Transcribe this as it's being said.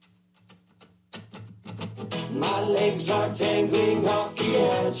My legs are tangling off the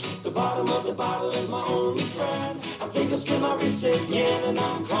edge. The bottom of the bottle is my only friend. I think I'll spin my wrist again, and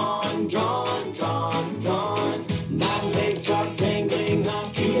I'm gone, gone, gone, gone. My legs are tangling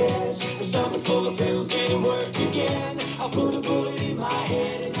off the edge. A stomach full of pills didn't work again. I'll put a bullet in my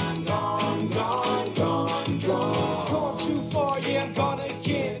head, and I'm gone, gone, gone, gone. Gone too far, yeah, I'm gone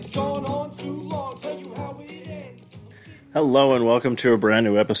again. It's gone on too long. Tell you how it ends. Hello and welcome to a brand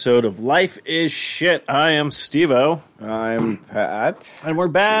new episode of Life is Shit. I am Steve-O. I'm Pat. And we're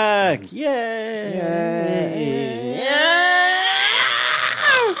back. Yay!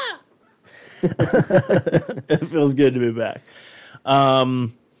 It feels good to be back.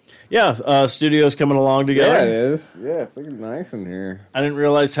 Studio's coming along together. Yeah, it is. Yeah, it's looking nice in here. I didn't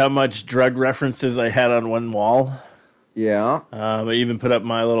realize how much drug references I had on one wall. Yeah. I even put up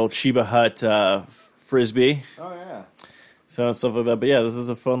my little Chiba Hut frisbee. Oh, yeah. So stuff like that. But yeah, this is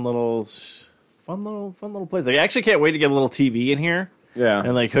a fun little place. I actually can't wait to get a little TV in here. Yeah.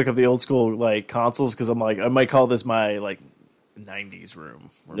 And like hook up the old school like consoles because I'm like I might call this my like 90s room.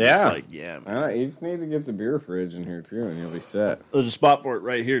 Yeah. Man. You just need to get the beer fridge in here too, and you'll be set. There's a spot for it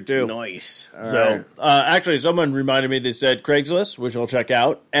right here too. Nice. Actually, someone reminded me they said Craigslist, which I'll check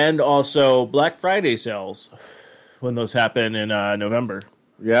out, and also Black Friday sales when those happen in November.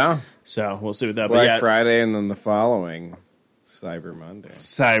 Yeah. So we'll see what that. Black Friday and then the following Cyber Monday.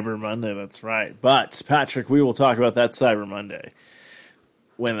 Cyber Monday, that's right. But Patrick, we will talk about that Cyber Monday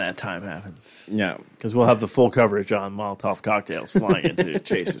when that time happens. Yeah. Because we'll have the full coverage on Molotov cocktails flying into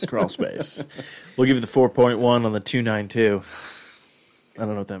Chase's crawl space. We'll give you the 4.1 on the 292. I don't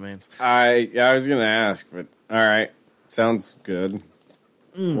know what that means. I was going to ask, but all right. Sounds good.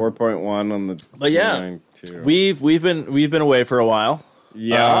 4.1 on the 292. We've been away for a while.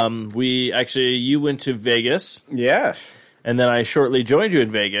 Yeah. You went to Vegas. Yes. And then I shortly joined you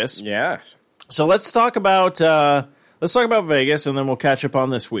in Vegas. Yes. So let's talk about Vegas, and then we'll catch up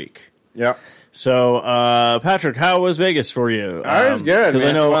on this week. Yep. So, Patrick, how was Vegas for you? It was good. Because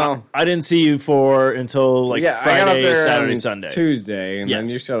I know I didn't see you until I got up Friday, there Saturday, on Sunday, Tuesday, and then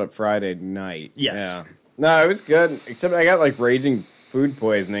you showed up Friday night. Yes. Yeah. No, it was good. Except I got like raging food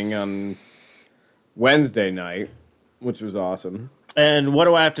poisoning on Wednesday night, which was awesome. And what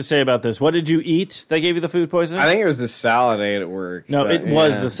do I have to say about this? What did you eat that gave you the food poisoning? I think it was the salad I ate at work. No, it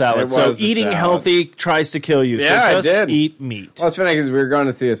was the salad. So eating healthy tries to kill you. Yeah, so just I did. Eat meat. Well, it's funny because we were going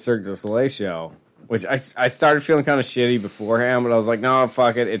to see a Cirque du Soleil show, which I started feeling kind of shitty beforehand, but I was like, no,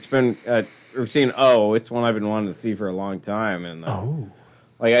 fuck it. It's been, we're seeing it's one I've been wanting to see for a long time. And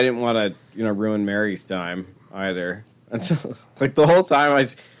I didn't want to, ruin Mary's time either. And so, like, the whole time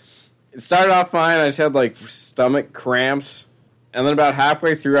it started off fine. I just had, like, stomach cramps. And then about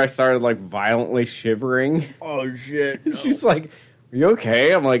halfway through, I started, like, violently shivering. Oh, shit. No. She's like, are you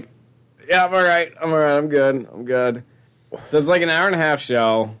okay? I'm like, yeah, I'm all right. I'm good. So it's like an hour and a half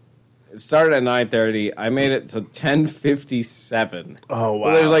show. It started at 9:30. I made it to 10:57. Oh,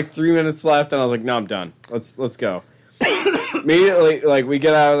 wow. So there's, like, 3 minutes left, and I was like, no, I'm done. Let's go. Immediately, like, we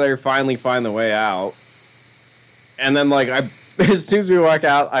get out of there, finally find the way out. And then, like, as soon as we walk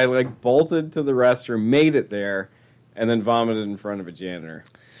out, I, like, bolted to the restroom, made it there, and then vomited in front of a janitor.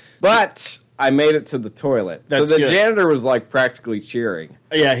 But I made it to the toilet. That's so the good. Janitor was, like, practically cheering.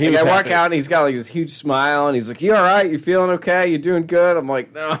 Yeah, he was I walk happy. out, and he's got, like, this huge smile, and he's like, you all right? You feeling okay? You doing good? I'm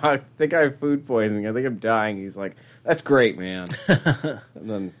like, no, I think I have food poisoning. I think I'm dying. He's like, that's great, man. And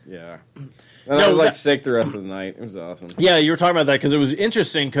then, yeah. And I was, like, sick the rest of the night. It was awesome. Yeah, you were talking about that because it was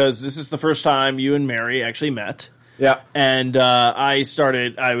interesting because this is the first time you and Mary actually met. Yeah. And I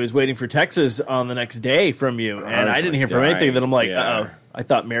was waiting for Texas on the next day from you, and I didn't hear from anything. Then I'm like, uh-oh, I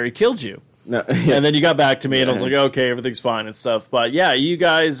thought Mary killed you. No. And then you got back to me, and I was like, okay, everything's fine and stuff. But yeah, you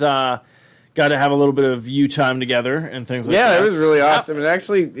guys got to have a little bit of you time together and things like that. Yeah, it was really awesome. And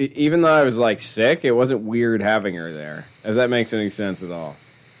actually, even though I was, like, sick, it wasn't weird having her there, if that makes any sense at all.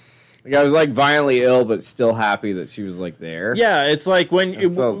 Like, I was, like, violently ill, but still happy that she was, like, there. Yeah, it's like when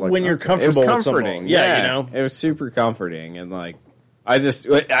you're comfortable with someone. Yeah, you know. It was super comforting. And, like, I had this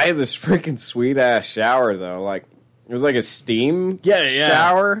freaking sweet-ass shower, though. Like, it was like a steam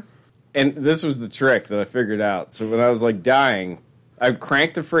shower. And this was the trick that I figured out. So when I was, like, dying, I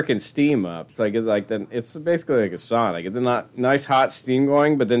cranked the freaking steam up. So I get, like, it's basically like a sauna. I get the nice hot steam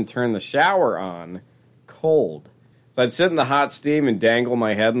going, but then turn the shower on cold. So I'd sit in the hot steam and dangle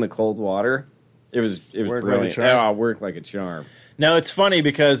my head in the cold water. It was brilliant. It worked like a charm. Now, it's funny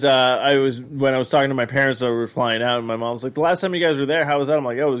because when I was talking to my parents, we were flying out, and my mom was like, the last time you guys were there, how was that? I'm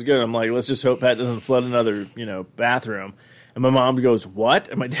like, oh, it was good. I'm like, let's just hope Pat doesn't flood another, bathroom. And my mom goes, what?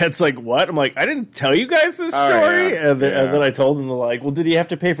 And my dad's like, what? I'm like, I didn't tell you guys this story. Yeah. And then I told them, they're like, well, did he have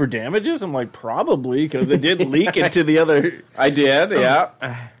to pay for damages? I'm like, probably, because it did leak into the other... I did, yeah.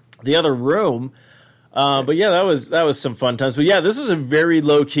 The other room. But yeah, that was some fun times. But yeah, this was a very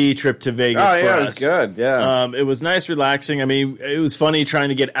low-key trip to Vegas for us. It was good, yeah. It was nice, relaxing. I mean, it was funny trying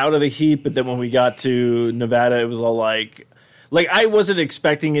to get out of the heat, but then when we got to Nevada, it was all like I wasn't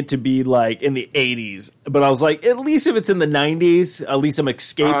expecting it to be like in the 80s, but I was like, at least if it's in the 90s, at least I'm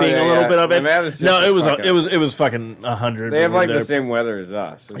escaping a little bit of it. No, it was fucking 100. They have like the same weather as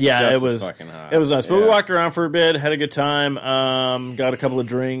us. It was fucking hot. It was nice, but we walked around for a bit, had a good time. Got a couple of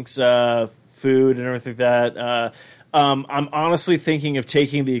drinks, food, and everything like that. I'm honestly thinking of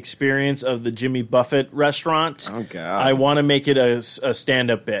taking the experience of the Jimmy Buffett restaurant. Oh, God. I want to make it a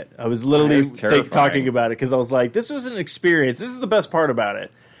stand-up bit. I was literally talking about it because I was like, this was an experience. This is the best part about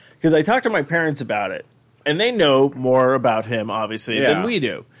it. Because I talked to my parents about it, and they know more about him, obviously, than we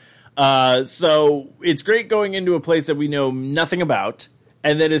do. So it's great going into a place that we know nothing about,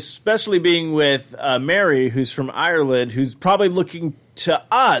 and then especially being with Mary, who's from Ireland, who's probably looking to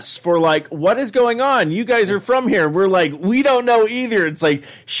us for like, what is going on? You guys are from here. We're like, we don't know either. It's like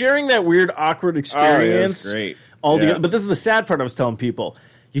sharing that weird, awkward experience. Great. All together. But this is the sad part I was telling people.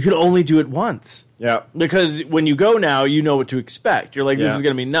 You could only do it once. Yeah. Because when you go now, you know what to expect. You're like, this is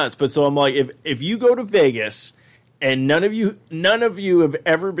going to be nuts. But so I'm like, if you go to Vegas and none of you have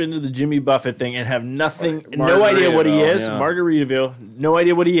ever been to the Jimmy Buffett thing and have no idea what he is, Margaritaville, no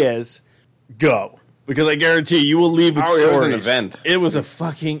idea what he is, go. Because I guarantee you will leave with stories. It was an event. It was a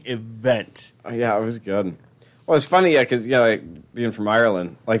fucking event. Yeah, it was good. Well, it's funny, because like being from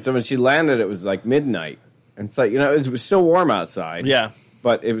Ireland, like so when she landed, it was like midnight, and it's like it was still warm outside. Yeah,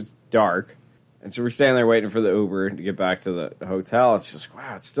 but it was dark, and so we're standing there waiting for the Uber to get back to the hotel. It's just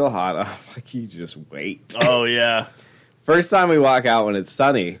wow, it's still hot. I'm like, you just wait. Oh yeah. First time we walk out when it's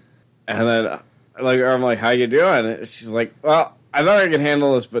sunny, and then I'm like, how you doing? And she's like, well, I thought I could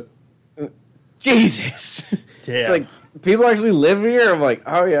handle this, but. Jesus. Damn. It's like, people actually live here? I'm like,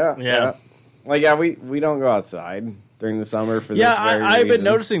 oh, yeah. Like, we don't go outside during the summer for this very reason. I've been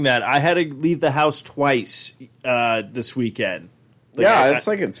noticing that. I had to leave the house twice this weekend.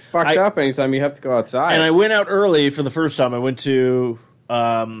 It's fucked up anytime you have to go outside. And I went out early for the first time. I went to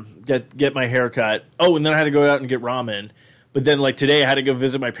get my hair cut. Oh, and then I had to go out and get ramen. But then, like, today I had to go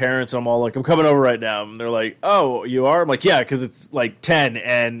visit my parents, and I'm all like, I'm coming over right now. And they're like, oh, you are? I'm like, yeah, because it's, like, 10,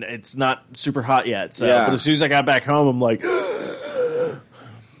 and it's not super hot yet. So, But as soon as I got back home, I'm like...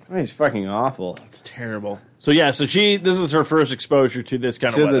 It's fucking awful. It's terrible. So, yeah, this is her first exposure to this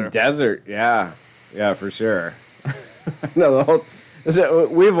kind of weather. To the desert, yeah. Yeah, for sure. No,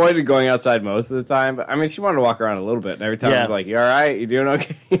 we avoided going outside most of the time, but I mean, she wanted to walk around a little bit, and every time I'm like, "You all right? You doing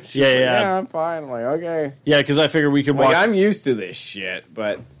okay?" Yeah, I'm fine. I'm like, okay. Yeah, because I figured we could walk. I'm used to this shit,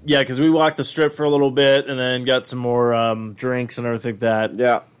 but yeah, because we walked the strip for a little bit, and then got some more drinks and everything like that.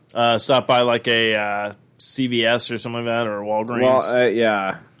 Yeah, stopped by like a CVS or something like that, or a Walgreens. Well,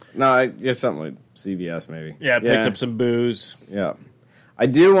 yeah, no, it's something like CVS maybe. Yeah, picked up some booze. Yeah, I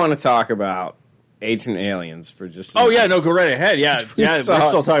do want to talk about Ancient Aliens for just go right ahead. Yeah, we're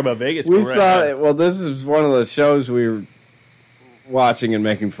still talking about Vegas. We saw it. Well, this is one of the shows we were watching and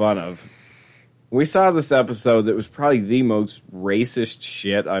making fun of. We saw this episode that was probably the most racist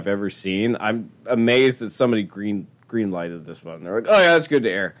shit I've ever seen. I'm amazed that somebody green lighted this one. They're like, oh yeah, that's good to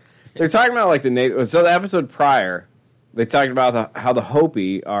air. They're talking about like the native. So the episode prior, they talked about how the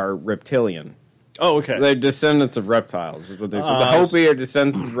Hopi are reptilian. Oh, okay. They're descendants of reptiles. Is what they're saying. The Hopi are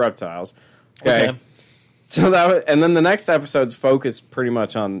descendants of reptiles. Okay. So and then the next episode's focused pretty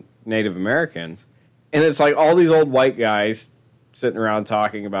much on Native Americans, and it's like all these old white guys sitting around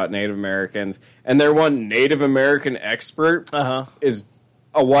talking about Native Americans, and their one Native American expert is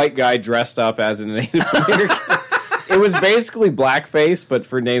a white guy dressed up as a Native American. It was basically blackface, but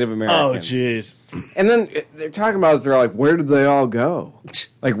for Native Americans. Oh, jeez. And then they're talking about it, they're like, where did they all go?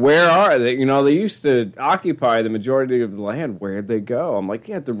 Like, where are they? They used to occupy the majority of the land. Where'd they go? I'm like,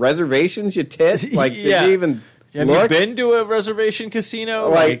 the reservations, you tit? Like, did you even Have you been to a reservation casino?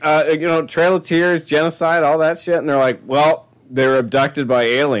 Like, Trail of Tears, genocide, all that shit. And they're like, well, they were abducted by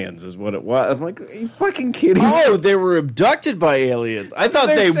aliens is what it was. I'm like, are you fucking kidding me? Oh, they were abducted by aliens. I thought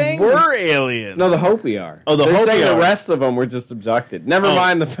they were aliens. No, the Hopi are. Oh, They're saying the rest of them were just abducted. Never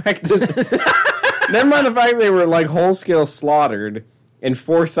mind the fact that they were like whole scale slaughtered and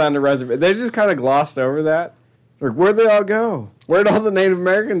forced onto reservation. They just kind of glossed over that. Like, where'd they all go? Where'd all the Native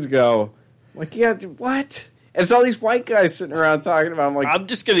Americans go? I'm like, yeah, what? And it's all these white guys sitting around talking about. I'm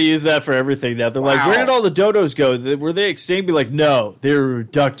just going to use that for everything now. They're like, where did all the dodos go? Were they extinct? Be like, no, they were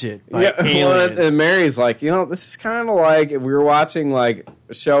abducted by aliens. And Mary's like, this is kind of like if we were watching like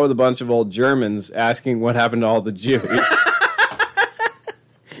a show with a bunch of old Germans asking what happened to all the Jews.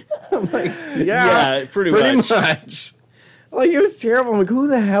 I'm like, yeah, pretty much. Like, it was terrible. I'm like, who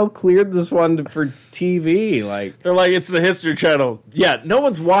the hell cleared this one for TV? Like, they're like, it's the History Channel. Yeah, no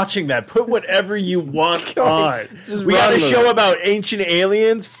one's watching that. Put whatever you want on. We got a show about ancient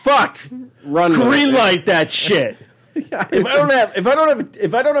aliens. Fuck, greenlight that shit. Yeah, if I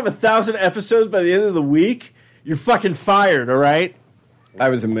don't have 1,000 episodes by the end of the week, you're fucking fired. All right. I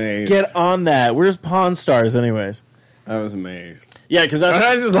was amazed. Get on that. Where's Pawn Stars, anyways? I was amazed. Yeah, because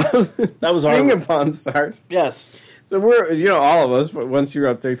that was our Speaking of Pawn Stars. Yes. So we're, all of us, but once you were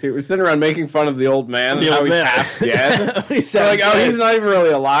up there too, we're sitting around making fun of the old man and how he's half dead. He's like, he's not even really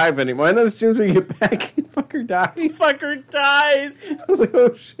alive anymore. And then as soon as we get back, fucker dies. Fucker dies. I was like,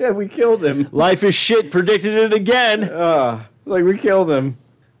 oh shit, we killed him. Life is shit, predicted it again. Like, we killed him.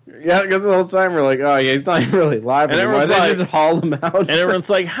 Yeah, because the whole time we're like, oh yeah, he's not even really alive anymore. And they just haul him out. And everyone's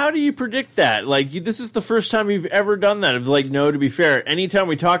like, how do you predict that? Like, this is the first time you've ever done that. It's like, no, to be fair, anytime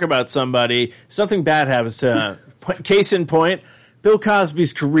we talk about somebody, something bad happens to them. Case in point, Bill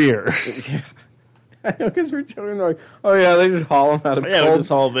Cosby's career. Yeah. I know, because we're joking, like, oh yeah, they just haul him out of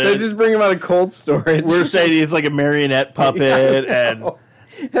cold. They just bring him out of cold storage. We're saying he's like a marionette puppet, and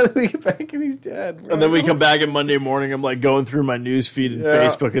then we get back and he's dead. Right? And then we come back on Monday morning. I'm like going through my news feed and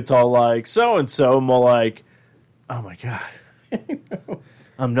Facebook. It's all like so and so. I'm all like, oh my god,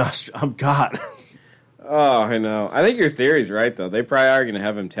 I'm God. Oh, I know. I think your theory's right, though. They probably are going to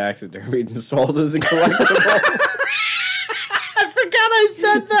have him taxidermied and sold as a collectible. I forgot I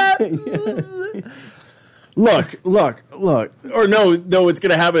said that. Yeah. Look. Or no, what's going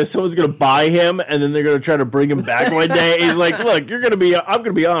to happen is someone's going to buy him, and then they're going to try to bring him back one day. He's like, look, I'm going to be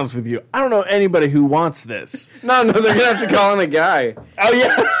honest with you. I don't know anybody who wants this. No, they're going to have to call in a guy. Oh,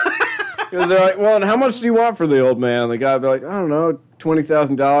 yeah. Because they're like, well, and how much do you want for the old man? The guy would be like, I don't know,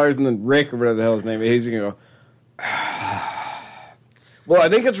 $20,000. And then Rick, or whatever the hell his name is, he's going to go, well, I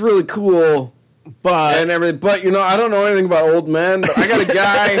think it's really cool. But I don't know anything about old men, but I got a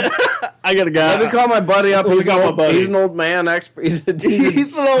guy. Let me call my buddy up. He's an old man expert. He's a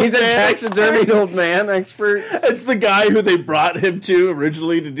taxidermied old man expert. It's the guy who they brought him to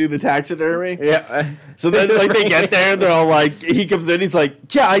originally to do the taxidermy. Yeah. So then, they get there, and they're all like, he comes in, he's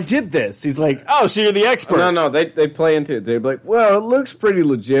like, yeah, I did this. He's like, oh, so you're the expert. No, they play into it. They're like, well, it looks pretty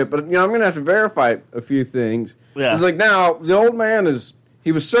legit, but I'm going to have to verify a few things. Yeah. He's like, now, the old man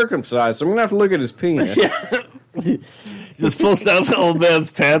he was circumcised, so I'm going to have to look at his penis. Yeah. Just pulls down the old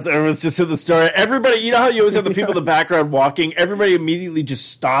man's pants. Everyone's just in the story. Everybody, you know how you always have the people in the background walking? Everybody immediately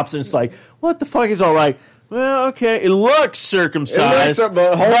just stops, and it's like, what the fuck? He's all like, well, okay, it looks circumcised, but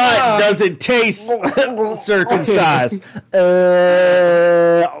does it taste circumcised?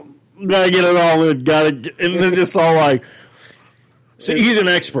 Gotta get it all in. And they're just all like, so he's an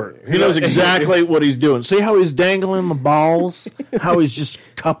expert. He knows exactly what he's doing. See how he's dangling the balls? How he's just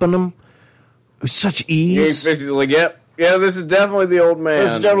cupping them? With such ease. He's basically like, yeah, this is definitely the old man.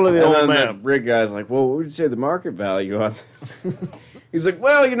 This is definitely the old man. The Rick guy's like, well, what would you say the market value on this? He's like,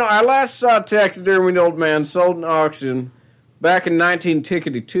 well, I last saw a taxidermied old man sold in auction back in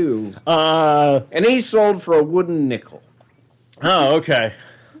 1952. And he sold for a wooden nickel. Oh, okay.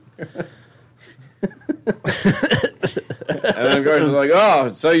 And then of course they're like,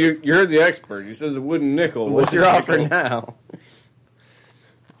 oh, so you're the expert. He says a wooden nickel. What's your offer now?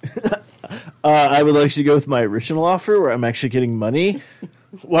 I would like to go with my original offer where I'm actually getting money.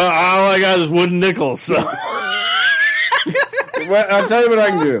 Well, all I got is wooden nickels, so. Well, I'll tell you what I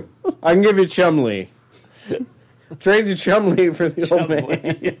can do. I can give you Chumley. Trade you Chumley for the old man.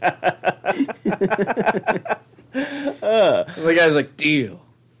 The guy's like, deal.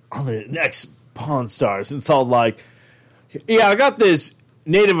 On the next Pawn Stars, it's all like, yeah, I got this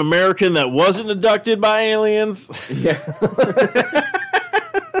Native American that wasn't abducted by aliens. Yeah.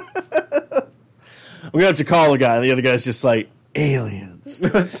 We're going to have to call a guy, and the other guy's just like, aliens.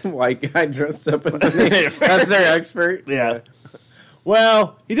 That's a white guy dressed up as a native. That's their expert. Yeah.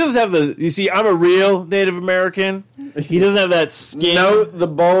 Well, he doesn't have you see, I'm a real Native American. He doesn't have that skin. Note the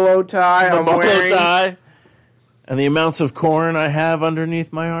bolo tie I'm wearing. Tie. And the amounts of corn I have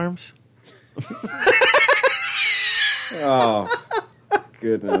underneath my arms. Oh,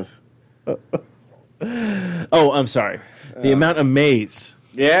 goodness. Oh, I'm sorry. The amount of maize.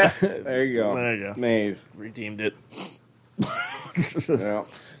 Yeah, there you go. There you go. Maize. Redeemed it. Yeah.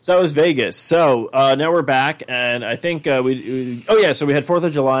 So that was Vegas. So now we're back, and I think so we had 4th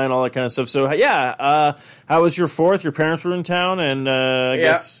of July and all that kind of stuff. So how was your 4th? Your parents were in town, and I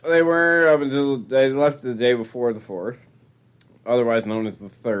guess they were up until they left the day before the 4th, otherwise known as the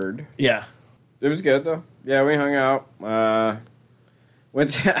 3rd. Yeah, it was good though. Yeah, we hung out. We went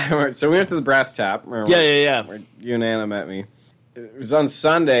to the Brass Tap. Yeah. Where you and Anna met me. It was on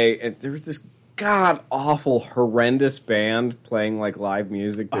Sunday, and there was this god-awful, horrendous band playing, like, live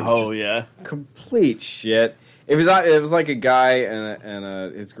music. Complete shit. It was like a guy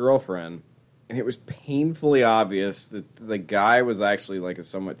and his girlfriend, and it was painfully obvious that the guy was actually, like, a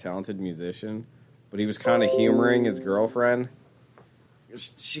somewhat talented musician, but he was kind of humoring his girlfriend.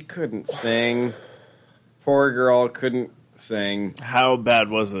 She couldn't sing. Poor girl couldn't sing. How bad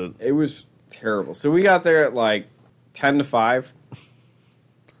was it? It was terrible. So we got there at, like, 10 to 5.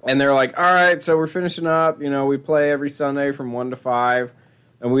 And they're like, all right, so we're finishing up. You know, we play every Sunday from 1 to 5.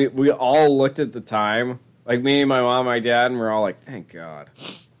 And we all looked at the time. Like, me, my mom, my dad, and we're all like, thank God.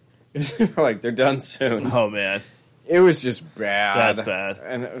 We're like, they're done soon. Oh, man. It was just bad. That's bad.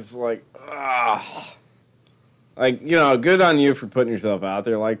 And it was like, ugh. Like, you know, good on you for putting yourself out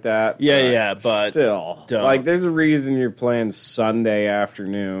there like that. Yeah, but still. Don't. Like, there's a reason you're playing Sunday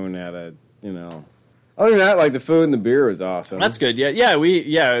afternoon at a, you know... Other than that, like, the food and the beer was awesome. That's good.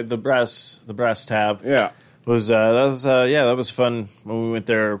 The brass tab. Yeah, that was fun when we went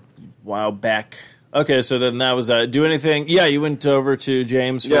there a while back. Okay, so then that was do anything? Yeah, you went over to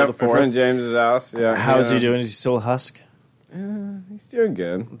James for the 4th. My friend James's house. Yeah, how's he doing? Is he still a husk? He's doing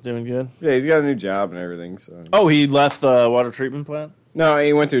good. Doing good. Yeah, he's got a new job and everything. So. Oh, he left the water treatment plant? No,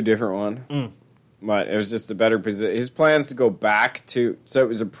 he went to a different one. But it was just a better position. His plans to go back to... So it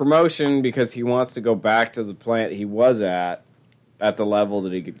was a promotion because he wants to go back to the plant he was at the level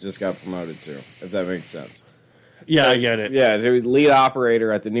that he just got promoted to, if that makes sense. Yeah, I get it. Yeah, so he was lead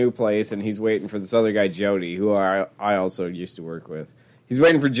operator at the new place, and he's waiting for this other guy, Jody, who I also used to work with. He's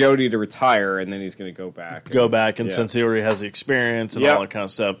waiting for Jody to retire, and then he's going to go back. And since he already has the experience and all that kind of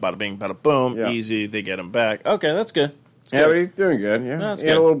stuff, bada bing, bada boom, easy, they get him back. Okay, that's good. Yeah, but he's doing good. Yeah, he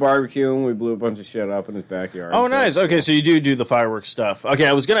had a little barbecue, and we blew a bunch of shit up in his backyard. Oh, nice. Okay, so you do the fireworks stuff. Okay,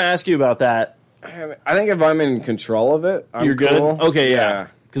 I was going to ask you about that. I think if I'm in control of it, you're good. Cool. Okay, yeah.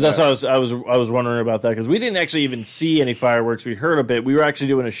 Because that's what I was wondering about that. Because we didn't actually even see any fireworks. We heard a bit. We were actually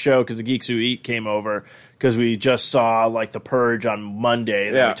doing a show because the Geeks Who Eat came over because we just saw like The Purge on Monday.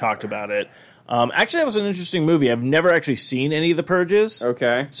 And we talked about it. Actually, that was an interesting movie. I've never actually seen any of the Purges.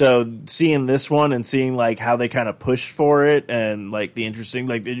 Okay. So seeing this one and seeing like how they kind of pushed for it and like the interesting,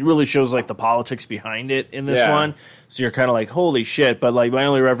 like it really shows like the politics behind it in this one. So you're kind of like, holy shit. But like my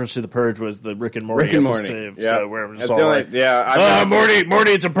only reference to the Purge was the Rick and Morty episode. Yeah. So where it was all like,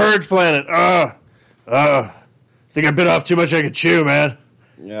 Morty, it's a purge planet. I think I bit off too much I could chew, man.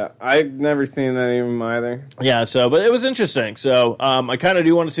 Yeah, I've never seen any of them either. Yeah, but it was interesting. So I kind of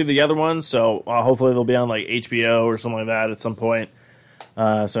do want to see the other ones. So hopefully they'll be on like HBO or something like that at some point. So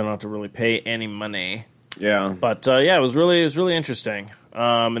I don't have to really pay any money. Yeah, but it was really interesting.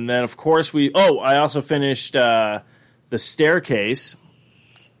 And then of course I also finished The Staircase.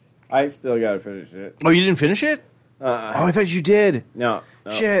 I still got to finish it. Oh, you didn't finish it? I thought you did. No.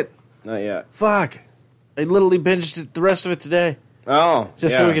 Shit. Not yet. Fuck. I literally binged the rest of it today. Oh,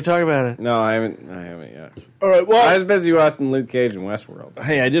 just so we could talk about it. No, I haven't yet. All right, well, I was busy watching Luke Cage and Westworld.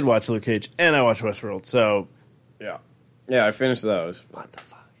 Hey, I did watch Luke Cage and I watched Westworld, so yeah, I finished those. What the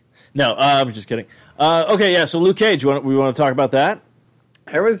fuck? No, I'm just kidding. Okay, yeah. So Luke Cage, we want to talk about that?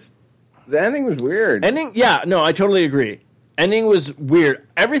 The ending was weird. I totally agree. Ending was weird.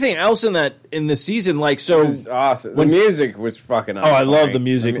 Everything else in the season, like, so it was awesome. The music was fucking awesome. Oh, I love the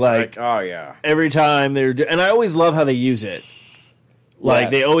music. Oh yeah. Every time and I always love how they use it.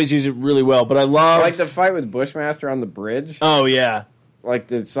 Like they always use it really well. But I love like the fight with Bushmaster on the bridge. Oh yeah. Like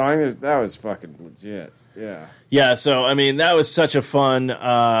the song that was fucking legit. Yeah. Yeah, so I mean that was such a fun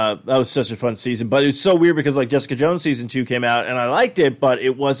season. But it's so weird because like Jessica Jones season 2 came out and I liked it, but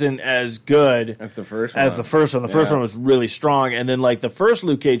it wasn't as good as the first one. The first one was really strong, and then like the first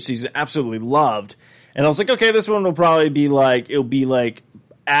Luke Cage season absolutely loved. And I was like, okay, this one will probably be like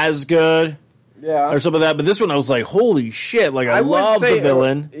as good. Yeah. Or something like that. But this one I was like, holy shit, like I love the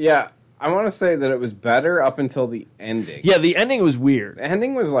villain. I want to say that it was better up until the ending. Yeah, the ending was weird. The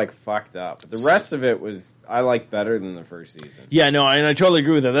ending was, like, fucked up. The rest of it I liked better than the first season. Yeah, no, and I totally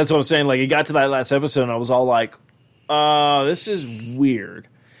agree with that. That's what I'm saying. Like, it got to that last episode, and I was all like, this is weird.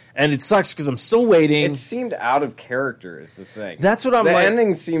 And it sucks because I'm still waiting. It seemed out of character is the thing. That's what I'm like. The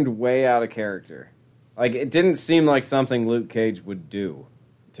ending seemed way out of character. Like, it didn't seem like something Luke Cage would do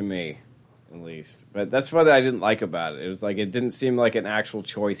to me. at least. But that's what I didn't like about it. It was like it didn't seem like an actual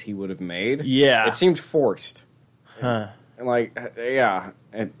choice he would have made. Yeah. It seemed forced. Huh. And like, yeah.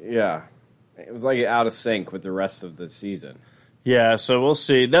 It was like out of sync with the rest of the season. Yeah, so we'll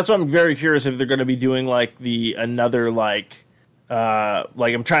see. That's why I'm very curious if they're going to be doing like another I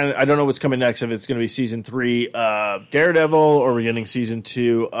don't know what's coming next, if it's going to be season 3 of Daredevil, or we're getting season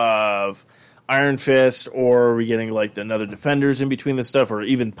 2 of Iron Fist, or are we getting like another Defenders in between the stuff, or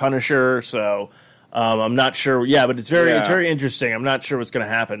even Punisher. So I'm not sure. Yeah, but it's very interesting. I'm not sure what's going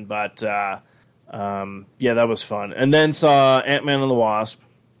to happen, but yeah, that was fun. And then saw Ant-Man and the Wasp.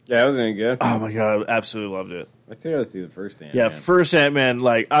 Yeah, it was any good. Oh my god, I absolutely loved it. I still gotta see the first Ant-Man. Yeah, first Ant-Man,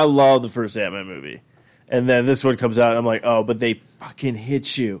 like, I love the first Ant-Man movie. And then this one comes out, and I'm like, oh, but they fucking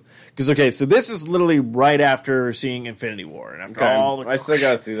hit you. Because, okay, so this is literally right after seeing Infinity War. And after all the... I still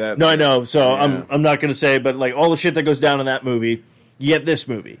gotta see that. No, I know. So I'm not going to say, but, like, all the shit that goes down in that movie, you get this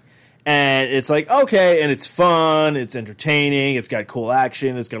movie. And it's like, okay, and it's fun, it's entertaining, it's got cool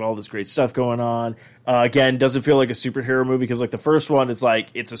action, it's got all this great stuff going on. Again, doesn't feel like a superhero movie, because like the first one, it's like,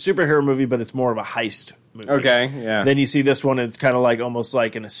 it's a superhero movie, but it's more of a heist movie. Okay, yeah. Then you see this one, it's kind of like almost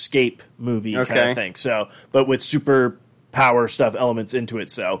like an escape movie kind of thing. So, but with super power stuff elements into it.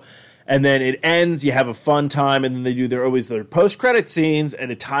 So, and then it ends, you have a fun time, and then they do their post-credit scenes,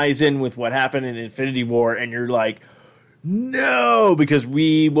 and it ties in with what happened in Infinity War, and you're like, no, because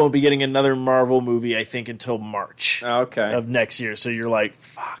we won't be getting another Marvel movie, I think, until March of next year. So you're like,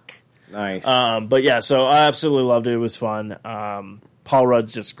 fuck. Nice. But yeah, so I absolutely loved it. It was fun. Paul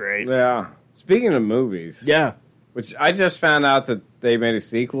Rudd's just great. Yeah. Speaking of movies. Yeah. Which I just found out that they made a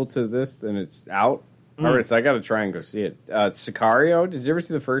sequel to this, and it's out. Alright, so I got to try and go see it. Sicario. Did you ever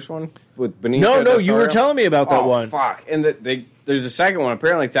see the first one with Benicio? No, you were telling me about that one. Fuck! And there's a second one.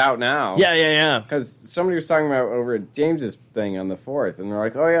 Apparently, it's out now. Yeah. Because somebody was talking about over at James's thing on the 4th, and they're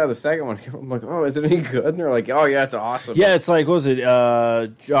like, "Oh yeah, the second one." I'm like, "Oh, is it any good?" And they're like, "Oh yeah, it's awesome." Yeah, it's like, what was it?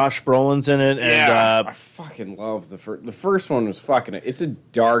 Josh Brolin's in it, and I fucking love the first. The first one was fucking. It's a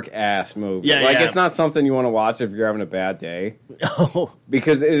dark ass movie. Yeah, it's not something you want to watch if you're having a bad day. Oh,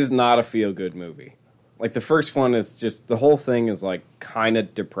 because it is not a feel good movie. Like, the first one is just, the whole thing is, like, kind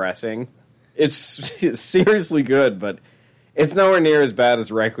of depressing. It's seriously good, but it's nowhere near as bad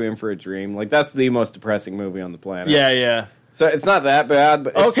as Requiem for a Dream. Like, that's the most depressing movie on the planet. Yeah. So it's not that bad,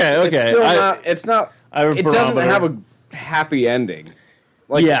 but it's still it doesn't have a happy ending.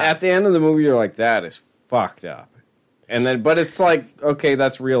 Like, at the end of the movie, you're like, that is fucked up. And then, but it's like, okay,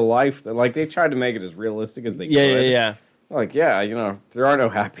 that's real life. Like, they tried to make it as realistic as they could. Yeah. Like, there are no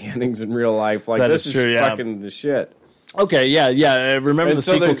happy endings in real life. Like, this is true, fucking the shit. Okay, yeah. I remember the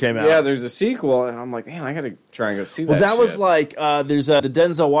sequel came out. Yeah, there's a sequel, and I'm like, man, I gotta try and go see that. Well, that shit. was like, there's the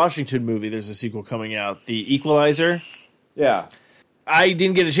Denzel Washington movie. There's a sequel coming out, The Equalizer. Yeah. I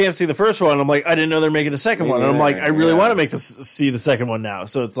didn't get a chance to see the first one. I'm like, I didn't know they're making a second one. And I'm like, I really want to see the second one now.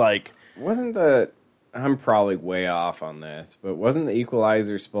 So it's like, I'm probably way off on this, but wasn't The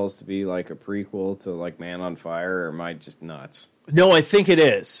Equalizer supposed to be like a prequel to like Man on Fire, or am I just nuts? No, I think it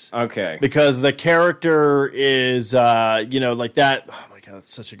is. Okay. Because the character is, like that. Oh my god,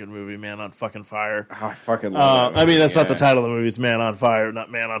 that's such a good movie, Man on Fucking Fire. Oh, I fucking love that movie. I mean, that's not the title of the movie. It's Man on Fire,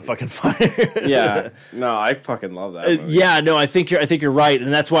 not Man on Fucking Fire. Yeah. No, I fucking love that movie. Yeah, no, I think you're right,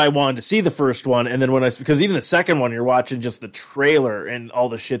 and that's why I wanted to see the first one, and then because even the second one, you're watching just the trailer and all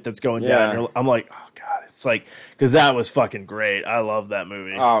the shit that's going down. I'm like, oh god. It's like, because that was fucking great. I love that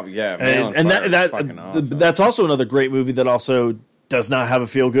movie. Oh yeah, and that fucking awesome. That's also another great movie that also does not have a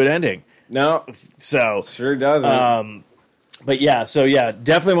feel good ending. No, so sure doesn't. But yeah,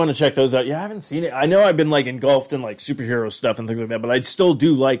 definitely want to check those out. Yeah, I haven't seen it. I know I've been like engulfed in like superhero stuff and things like that, but I still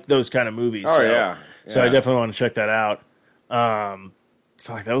do like those kind of movies. Oh yeah. So I definitely want to check that out.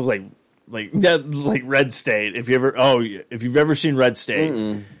 Fuck, that was like Red State. If you've ever seen Red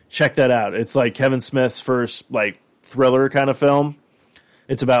State. Check that out. It's like Kevin Smith's first like thriller kind of film.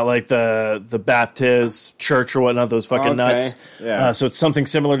 It's about like the Baptist church or whatnot, those fucking nuts. Yeah. So it's something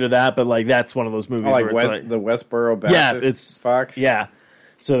similar to that, but like that's one of those movies like where it's like the Westboro Baptist. Yeah, it's Fox. Yeah.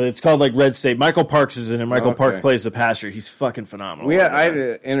 So it's called like Red State. Michael Parks is in it. Michael Parks plays the pastor. He's fucking phenomenal. I had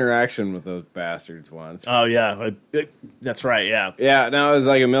an interaction with those bastards once. Oh yeah, that's right. Yeah. Yeah. No, it was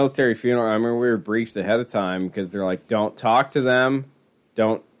like a military funeral. I remember we were briefed ahead of time because they're like, "Don't talk to them.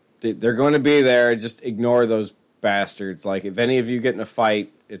 They're going to be there. Just ignore those bastards. Like, if any of you get in a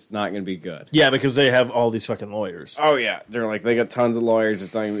fight, it's not going to be good." Yeah, because they have all these fucking lawyers. Oh yeah, they're like, they got tons of lawyers.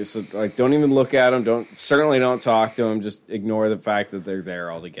 It's not even like, don't even look at them. Certainly don't talk to them. Just ignore the fact that they're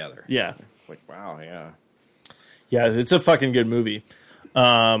there altogether. Yeah, it's like, wow, yeah, it's a fucking good movie.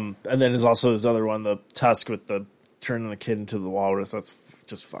 And then there's also this other one, The Tusk, with the turning the kid into the walrus. That's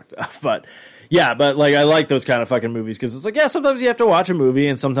just fucked up. But yeah, but like I like those kind of fucking movies because it's like, yeah, sometimes you have to watch a movie,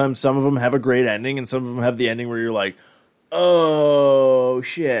 and sometimes some of them have a great ending, and some of them have the ending where you're like, oh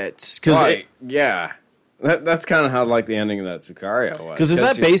shit. Right. Yeah. That's kind of how like the ending of that Sicario was. Because is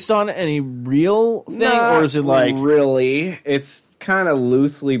that based on any real thing, or is it like really? It's kind of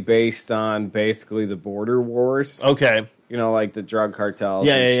loosely based on basically the border wars. Okay, you know, like the drug cartels,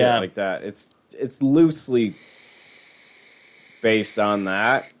 and shit like that. It's loosely based on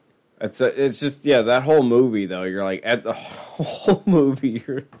that. It's just that whole movie though. You're like at the whole movie,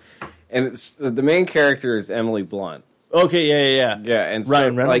 and it's the main character is Emily Blunt. Okay, yeah, and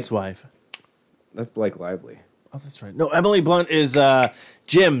Ryan Reynolds' wife. That's Blake Lively. Oh, that's right. No, Emily Blunt is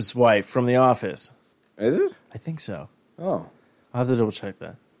Jim's wife from The Office. Is it? I think so. Oh. I'll have to double check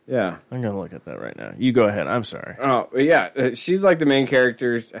that. Yeah. I'm going to look at that right now. You go ahead. I'm sorry. Oh, yeah. She's like the main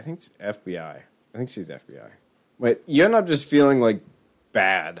character. I think FBI. I think she's FBI. But you end up just feeling like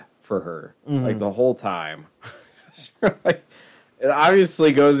bad for her like the whole time. Like, it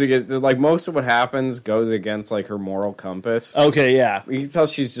obviously goes against, like, most of what happens goes against, like, her moral compass. Okay, yeah. You can tell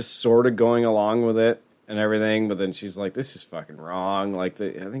she's just sort of going along with it and everything, but then she's like, this is fucking wrong. Like,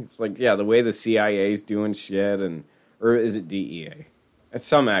 I think it's like, the way the CIA's doing shit, or is it DEA? It's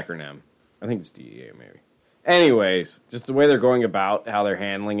some acronym. I think it's DEA, maybe. Anyways, just the way they're going about how they're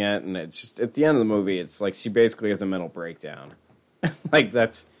handling it, and it's just, at the end of the movie, it's like she basically has a mental breakdown. Like,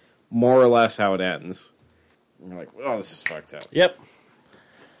 that's more or less how it ends. And you're like, oh, this is fucked up. Yep.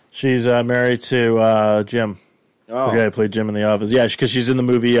 She's married to Jim. Oh. The guy who played Jim in The Office. Yeah, because she's in the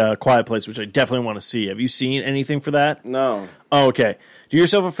movie Quiet Place, which I definitely want to see. Have you seen anything for that? No. Oh, okay. Do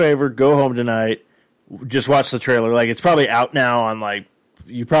yourself a favor. Go home tonight. Just watch the trailer. Like, it's probably out now on, like,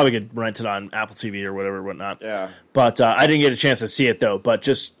 you probably could rent it on Apple TV or whatever, whatnot. Yeah. But I didn't get a chance to see it, though. But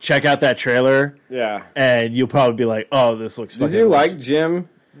just check out that trailer. Yeah. And you'll probably be like, oh, this looks fucking Did you like Jim?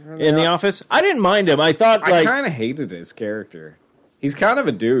 in The Office? I didn't mind him. I thought, like... I kind of hated his character. He's kind of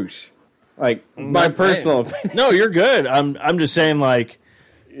a douche. Like, my personal opinion. No, you're good. I'm just saying, like...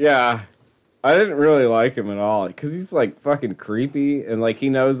 Yeah. I didn't really like him at all. Because he's, like, fucking creepy. And, like, he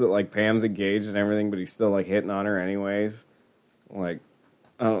knows that, like, Pam's engaged and everything, but he's still, like, hitting on her anyways. Like,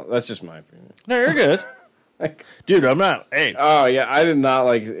 I don't know. That's just my opinion. No, you're good. Like, dude, I'm not... Hey. Oh, yeah. I did not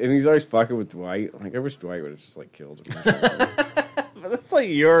like... And he's always fucking with Dwight. Like, I wish Dwight would have just, like, killed him or something. But that's, like,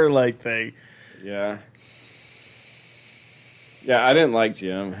 your, like, thing. Yeah. Yeah, I didn't like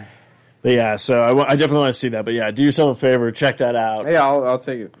Jim. But yeah, so I definitely want to see that. But yeah, do yourself a favor, check that out. Hey, I'll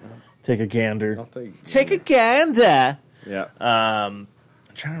take it. Take a gander. I'll take it. Take a gander. Yeah. I'm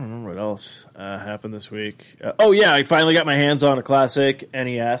trying to remember what else happened this week. I finally got my hands on a classic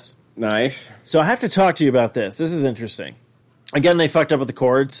NES. Nice. So I have to talk to you about this. This is interesting. Again, they fucked up with the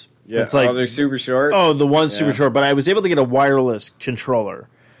cords. Yeah, it's like, they're super short. Oh, the one's super short, but I was able to get a wireless controller.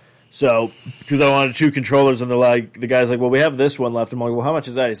 So, because I wanted 2 controllers, and the guy's like, well, we have this one left. I'm like, well, how much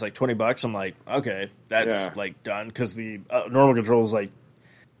is that? He's like, $20. I'm like, okay, that's like done, because the normal controller is like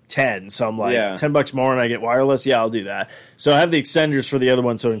 10. So I'm like, $10 more, and I get wireless. Yeah, I'll do that. So I have the extenders for the other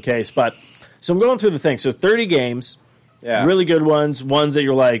one, so in case. But so I'm going through the thing. So 30 games, really good ones that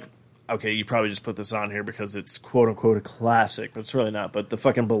you're like, okay, you probably just put this on here because it's quote unquote a classic, but it's really not. But the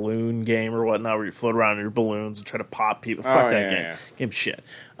fucking balloon game or whatnot, where you float around in your balloons and try to pop people. Fuck that game. Yeah. Game's shit.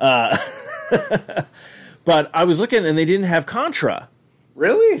 But I was looking and they didn't have Contra.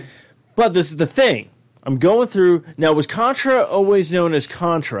 Really? But this is the thing. I'm going through now. Was Contra always known as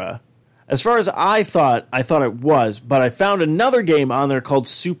Contra? As far as I thought it was. But I found another game on there called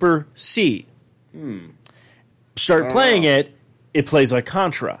Super C. Started playing it. It plays like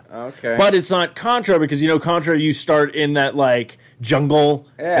Contra. Okay. But it's not Contra because, Contra, you start in that, like, jungle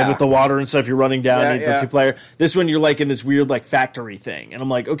and with the water and stuff, you're running down and the 2-player. This one, you're, like, in this weird, like, factory thing. And I'm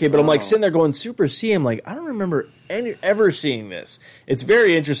like, okay, but I'm, like, sitting there going Super C. I'm like, I don't remember ever seeing this. It's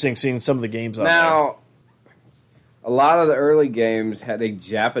very interesting seeing some of the games on there. Now, a lot of the early games had a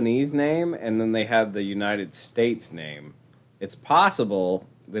Japanese name, and then they had the United States name. It's possible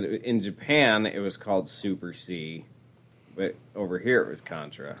that in Japan it was called Super C. But over here it was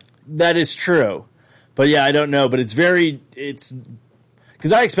Contra. That is true. But yeah, I don't know. But it's because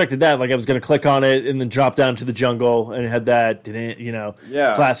I expected that. Like I was going to click on it and then drop down to the jungle and it had that,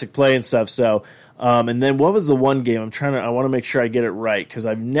 classic play and stuff. So, and then what was the one game? I want to make sure I get it right because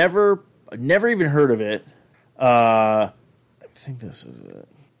I've never even heard of it. I think this is it.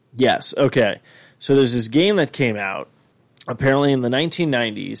 Yes. Okay. So there's this game that came out apparently in the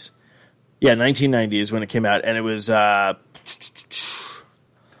 1990s. Yeah, 1990s when it came out, and it was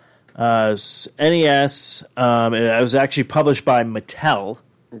NES. It was actually published by Mattel,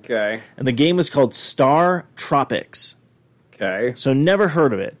 Okay. And the game was called Star Tropics. Okay. So never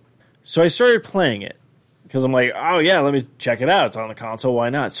heard of it. So I started playing it. Because I'm like, oh yeah, let me check it out. It's on the console, why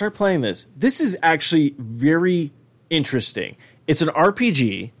not? Start playing this. This is actually very interesting. It's an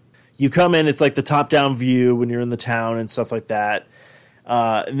RPG. You come in, it's like the top-down view when you're in the town and stuff like that.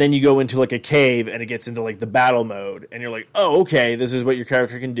 And then you go into like a cave and it gets into like the battle mode. And you're like, oh, okay, this is what your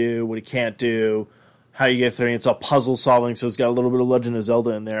character can do, what he can't do, how you get through. It's all puzzle solving, so it's got a little bit of Legend of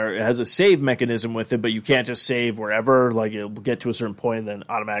Zelda in there. It has a save mechanism with it, but you can't just save wherever. Like, it'll get to a certain point and then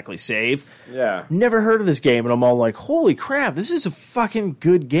automatically save. Yeah. Never heard of this game, and I'm all like, holy crap, this is a fucking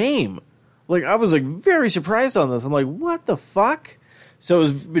good game. Like, I was like very surprised on this. I'm like, what the fuck? So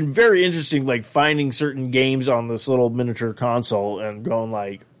it's been very interesting, like, finding certain games on this little miniature console and going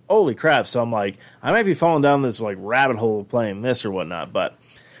like, holy crap. So I'm like, I might be falling down this like rabbit hole of playing this or whatnot, but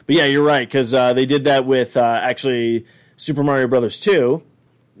yeah, you're right, because they did that with actually Super Mario Brothers 2.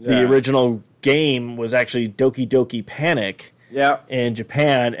 Yeah. The original game was actually Doki Doki Panic in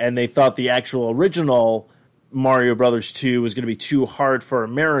Japan, and they thought the actual original Mario Brothers 2 was going to be too hard for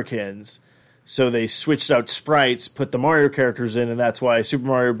Americans, so they switched out sprites, put the Mario characters in, and that's why Super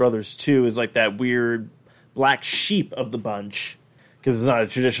Mario Brothers 2 is like that weird black sheep of the bunch, because it's not a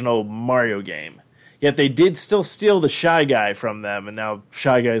traditional Mario game. Yet they did still steal the Shy Guy from them, and now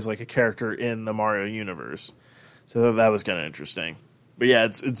Shy Guy is like a character in the Mario universe. So that was kind of interesting. But yeah,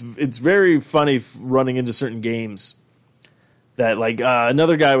 it's very funny running into certain games that, like,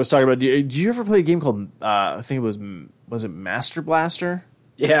 another guy was talking about. Did you ever play a game called, I think it was it Master Blaster?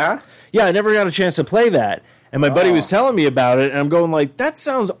 Yeah? Yeah, I never got a chance to play that. And my buddy was telling me about it, and I'm going like, that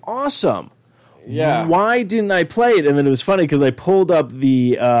sounds awesome. Yeah. Why didn't I play it? And then it was funny because I pulled up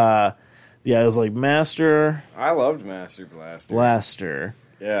the... it was like Master... I loved Master Blaster. Blaster.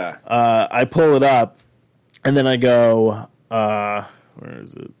 Yeah. I pull it up, and then I go... where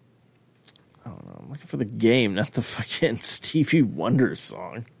is it? I don't know. I'm looking for the game, not the fucking Stevie Wonder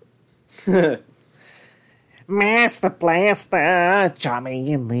song. Master Blaster, charming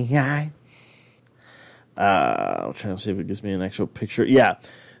in the eye. I'm trying to see if it gives me an actual picture. Yeah.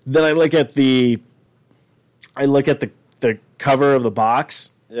 Then I look at the cover of the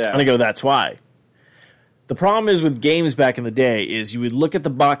box, and I go, that's why. The problem is with games back in the day is you would look at the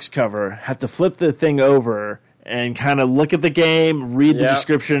box cover, have to flip the thing over, and kind of look at the game, read the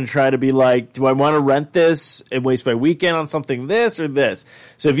description, and try to be like, do I want to rent this and waste my weekend on something this or this?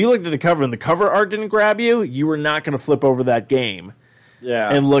 So if you looked at the cover and the cover art didn't grab you, you were not going to flip over that game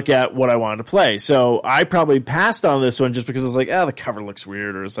and look at what I wanted to play. So I probably passed on this one just because I was like, the cover looks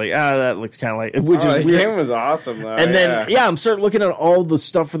weird, or it's like, that looks kind of like... Which is the weird. game was awesome, though. And then, I'm starting looking at all the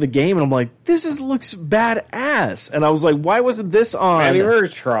stuff for the game, and I'm like, this looks badass. And I was like, why wasn't this on... Man, you were a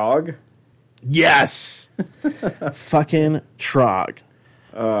Trog? Yes! Fucking Trog.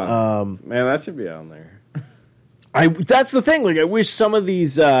 Man, that should be on there. That's the thing. Like, I wish some of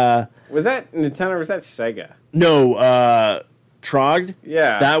these... was that Nintendo or was that Sega? No, Trog?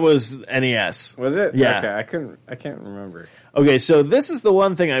 Yeah. That was NES. Was it? Yeah. Okay, I can't remember. Okay, so this is the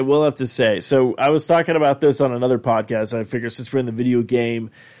one thing I will have to say. So I was talking about this on another podcast, and I figured since we're in the video game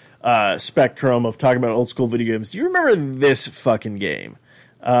spectrum of talking about old school video games, do you remember this fucking game?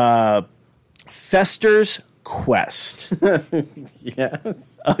 Fester's Quest.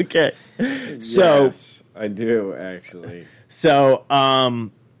 Yes. Okay. So yes, I do, actually. So,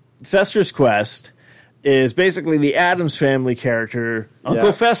 Fester's Quest is basically the Addams Family character,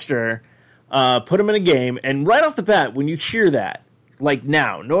 Uncle Fester, put him in a game, and right off the bat, when you hear that, like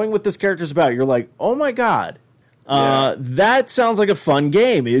now, knowing what this character's about, you're like, oh my god, that sounds like a fun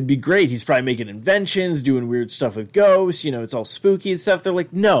game. It'd be great. He's probably making inventions, doing weird stuff with ghosts, it's all spooky and stuff. They're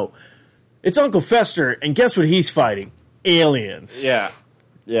like, no, it's Uncle Fester, and guess what he's fighting? Aliens. Yeah.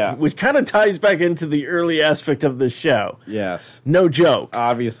 Yeah. Which kind of ties back into the early aspect of the show. Yes. No joke.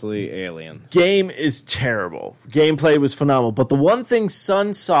 Obviously, aliens. Game is terrible. Gameplay was phenomenal. But the one thing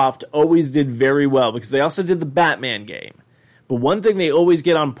Sunsoft always did very well, because they also did the Batman game, but one thing they always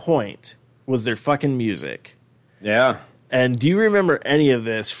get on point was their fucking music. Yeah. And do you remember any of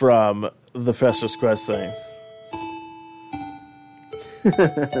this from the Fester's Quest things?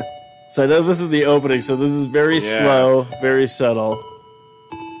 So I know this is the opening, so this is very slow, very subtle.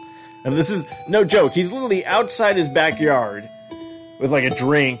 And this is no joke. He's literally outside his backyard with like a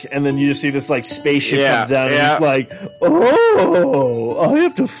drink, and then you just see this like spaceship comes down, and he's like, "Oh, I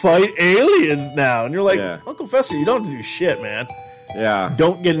have to fight aliens now." And you're like, "Uncle Fester, you don't have to do shit, man. Yeah,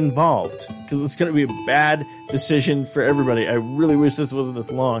 don't get involved because it's going to be a bad decision for everybody." I really wish this wasn't this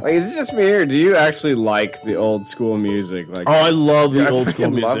long. Like, is it just me here? Do you actually like the old school music? Like, I love the old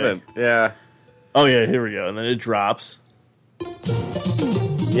school music. Love it. Yeah. Oh yeah, here we go, and then it drops.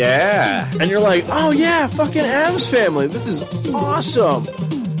 Yeah. And you're like, oh yeah, fucking Addams Family. This is awesome.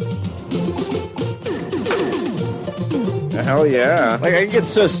 Hell yeah. Like, I get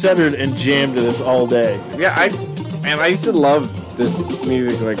so centered and jammed to this all day. Yeah, I used to love this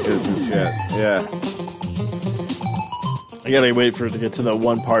music like this and shit. Yeah. I gotta wait for it to get to that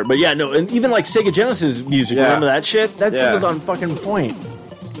one part. But yeah, no, and even like Sega Genesis music, remember that shit? That shit was on fucking point.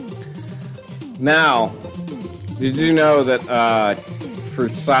 Now, did you know that for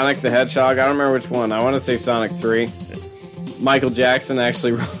Sonic the Hedgehog, I don't remember which one, I want to say Sonic 3, Michael Jackson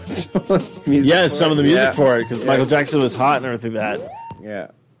actually wrote some of the music some of the music for it, because Michael Jackson was hot and everything that. Yeah.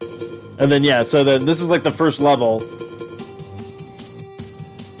 And then, so then this is like the first level.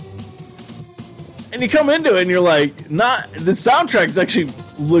 And you come into it and you're like, the soundtrack is actually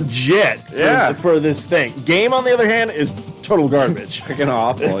legit for this thing. Game, on the other hand, is total garbage. Fucking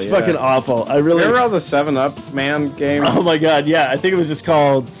awful. It's fucking awful. I really remember all the 7-Up Man games? Oh my god, yeah. I think it was just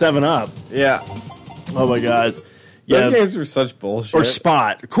called 7-Up. Yeah. Oh my god. Yeah. Those games were such bullshit. Or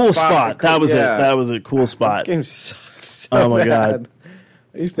Spot. Cool Spot. That was it. That was a cool Spot. Those games sucked so oh my bad. God.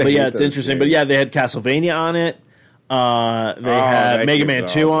 But yeah, it's interesting. Games. But yeah, they had Castlevania on it. They had Mega Man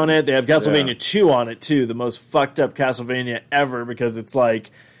 2 on it. They have Castlevania 2 on it, too. The most fucked up Castlevania ever, because it's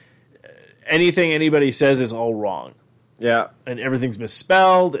like anything anybody says is all wrong. Yeah. And everything's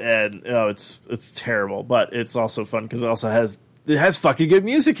misspelled, and it's terrible. But it's also fun because it also has fucking good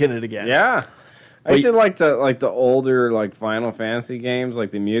music in it again. Yeah. I used to like the older like Final Fantasy games,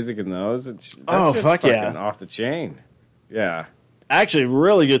 like the music in those. Fuck yeah, off the chain. Yeah. Actually,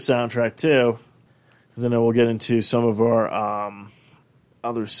 really good soundtrack too. Because I know we'll get into some of our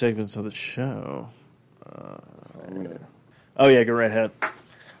other segments of the show. Go right ahead.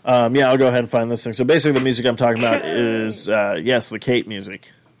 I'll go ahead and find this thing. So basically the music I'm talking about is, the Kate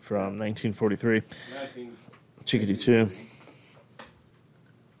music from 1943. Chickadee 2.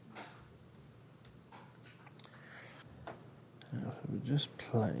 Now, if we just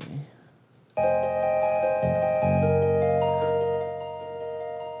play...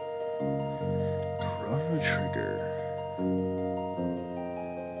 Trigger.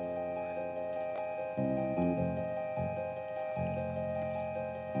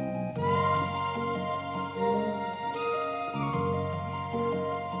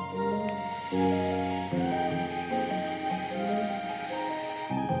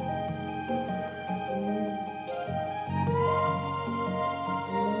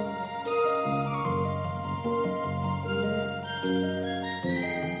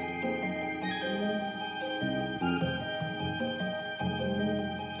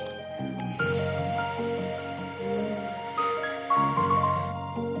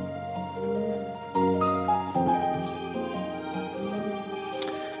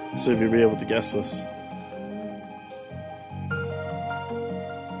 See if you'll be able to guess this.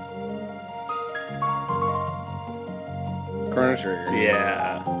 Chrono Trigger.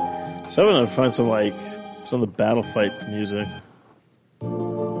 Yeah. So I'm gonna find some of the battle fight music.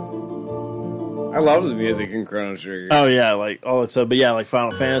 I love the music in Chrono Trigger. Oh yeah, like all that stuff. But yeah, like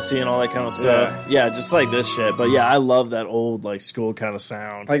Final Fantasy and all that kind of stuff. Yeah, just like this shit. But yeah, I love that old like school kind of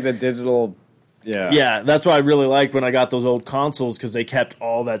sound. Like the digital. Yeah. Yeah, that's why I really liked when I got those old consoles, because they kept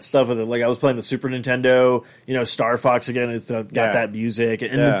all that stuff with it. Like I was playing the Super Nintendo, Star Fox again. It's got that music,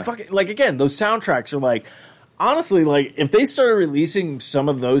 and then fucking again, those soundtracks are like, honestly, like if they started releasing some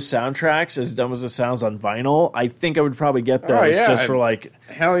of those soundtracks, as dumb as it sounds, on vinyl, I think I would probably get those just for like,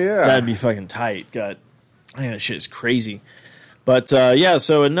 hell yeah, that'd be fucking tight. I think that shit is crazy. But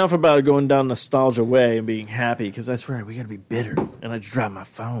so enough about going down nostalgia way and being happy, because that's right, we gotta be bitter. And I just dropped my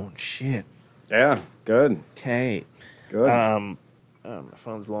phone. Shit. Yeah, good. Okay. Good. My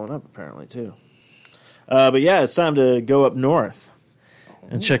phone's blowing up apparently too. But yeah, it's time to go up north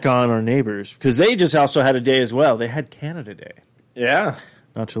and check on our neighbors, because they just also had a day as well. They had Canada Day. Yeah.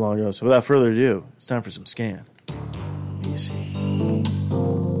 Not too long ago. So without further ado, it's time for some scan. Easy.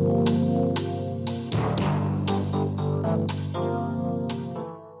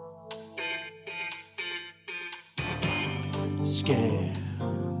 Scan.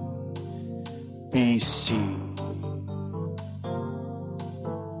 BC.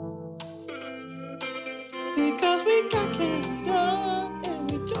 Because we got Canada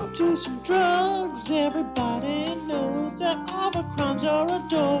and we talk to some drugs. Everybody knows that all the crimes are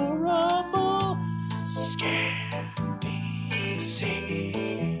adorable. Scan BC.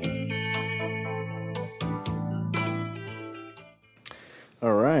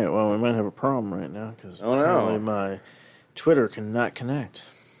 All right. Well, we might have a problem right now because apparently my Twitter cannot connect.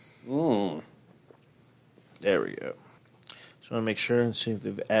 There we go. Just want to make sure and see if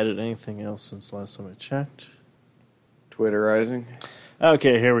they've added anything else since last time I checked. Twitterizing?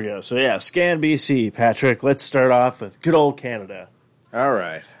 Okay, here we go. So, yeah, Scan BC, Patrick. Let's start off with good old Canada. All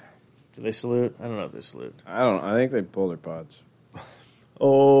right. Do they salute? I don't know if they salute. I don't know. I think they pull their pods.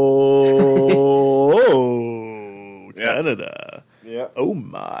 Oh, Canada. Yeah. Oh,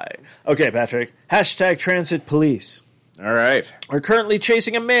 my. Okay, Patrick. Hashtag transit police. All right. Are currently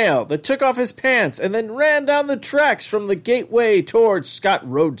chasing a male that took off his pants and then ran down the tracks from the gateway towards Scott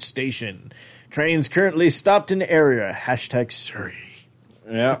Road Station. Trains currently stopped in area. Hashtag Surrey.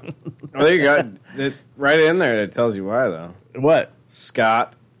 Yeah. Well, there you go. Right in there, it tells you why, though. What?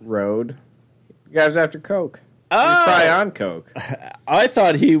 Scott Road. The guy's after Coke. Oh! He's probably on Coke. I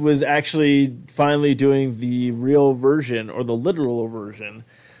thought he was actually finally doing the real version or the literal version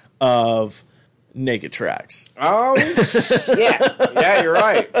of Naked Tracks. Oh, shit. Yeah, you're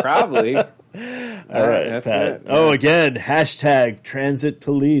right. Probably. All right, that's Pat. it. Oh, again, hashtag transit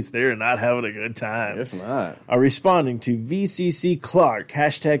police. They're not having a good time. If not. Are responding to VCC Clark,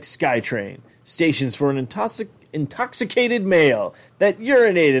 hashtag Skytrain. Stations for an intoxicated male that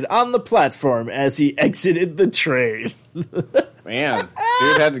urinated on the platform as he exited the train. Man,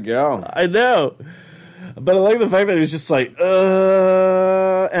 dude had to go. I know. But I like the fact that he was just like,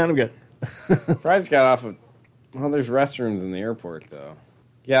 and I'm good. Probably got off of... Well, there's restrooms in the airport, though.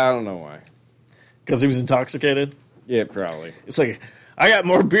 Yeah, I don't know why. Because he was intoxicated? Yeah, probably. It's like, I got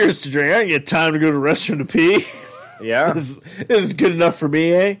more beers to drink. I didn't get time to go to the restroom to pee. Yeah? This is good enough for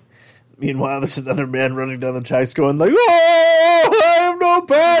me, eh? Meanwhile, there's another man running down the tracks going like, oh, I have no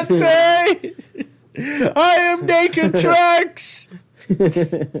pants, eh? I am Naked Tracks.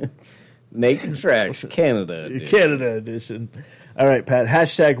 Naked Tracks, Canada edition. Canada edition. All right, Pat.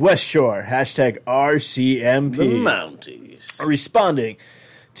 Hashtag West Shore. Hashtag RCMP. The Mounties. Responding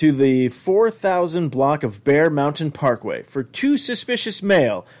to the 4,000 block of Bear Mountain Parkway for two suspicious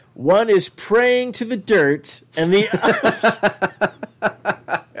male. One is praying to the dirt, and the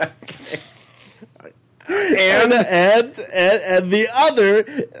and the other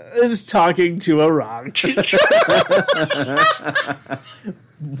is talking to a rock.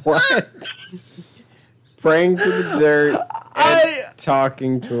 What? Praying to the dirt and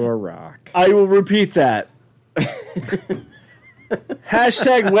talking to a rock. I will repeat that.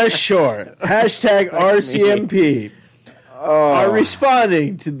 Hashtag West Shore. Hashtag RCMP. Are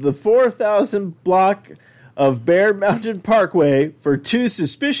responding to the 4,000 block of Bear Mountain Parkway for two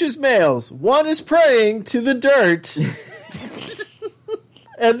suspicious males. One is praying to the dirt,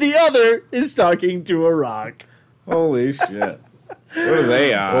 and the other is talking to a rock. Holy shit. What are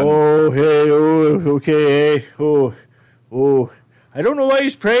they on? Oh, hey, oh, okay, hey, oh. I don't know why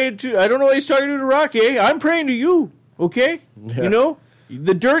he's praying to, I don't know why he's talking to the rock, eh? I'm praying to you, okay? Yeah. You know?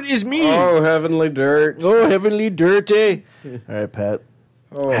 The dirt is me. Oh, heavenly dirt. Oh, heavenly dirt, eh? All right, Pat.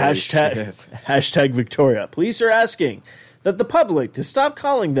 Hashtag Victoria. Police are asking that the public to stop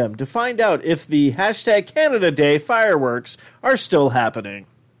calling them to find out if the hashtag Canada Day fireworks are still happening.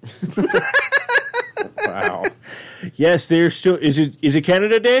 Wow. Yes, they're still. Is it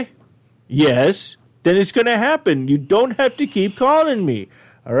Canada Day? Yes. Then it's going to happen. You don't have to keep calling me.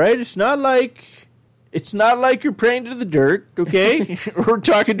 All right? It's not like you're praying to the dirt, okay? Or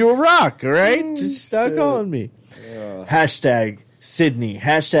talking to a rock, all right? Just stop calling me. Yeah. Hashtag Sydney,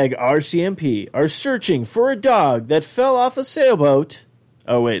 hashtag RCMP are searching for a dog that fell off a sailboat.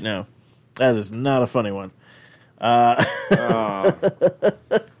 Oh, wait, no. That is not a funny one. It's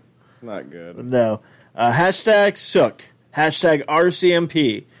not good. No. Hashtag Sook, hashtag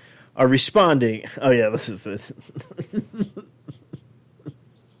RCMP are responding. Oh, yeah, this is it.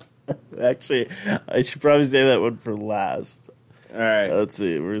 Actually, I should probably say that one for last. All right. Let's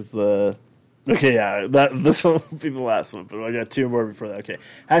see. Where's the... Okay, yeah. This one will be the last one, but I got two more before that. Okay.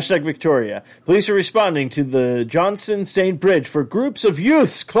 Hashtag Victoria. Police are responding to the Johnson St. Bridge for groups of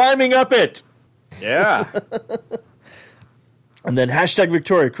youths climbing up it. Yeah. And then hashtag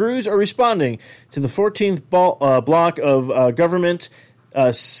Victoria. Crews are responding to the 14th block of government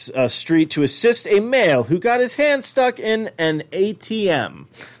street to assist a male who got his hand stuck in an ATM.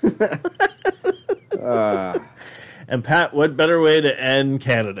 And Pat, what better way to end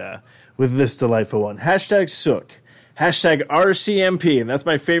Canada with this delightful one? Hashtag Sook. Hashtag RCMP, and that's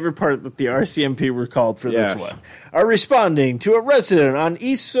my favorite part that the RCMP were called for this one, are responding to a resident on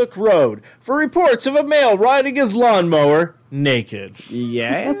East Sook Road for reports of a male riding his lawnmower naked.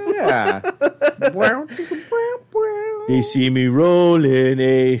 Yeah. They see me rolling,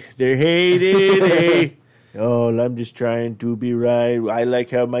 they're hated, Oh, I'm just trying to be right. I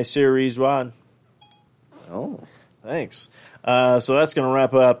like how my series run. Oh. Thanks. So that's going to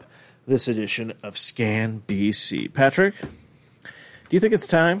wrap up this edition of Scan BC. Patrick, do you think it's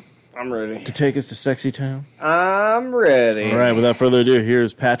time? I'm ready. To take us to Sexy Town? I'm ready. All right, without further ado,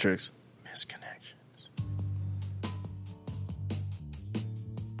 here's Patrick's Misconnections.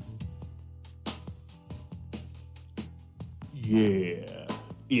 Yeah,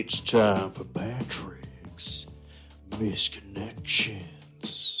 it's time for Patrick's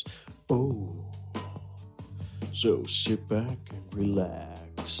Misconnections. Oh, so sit back and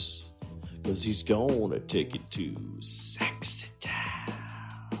relax, cause he's gonna take you to Sexy Town.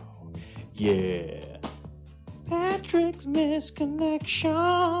 Yeah, Patrick's Misconnections.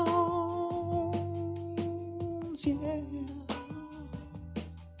 Yeah.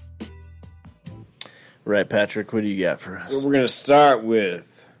 Right, Patrick, what do you got for us? So we're going to start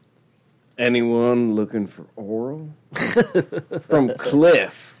with anyone looking for oral? From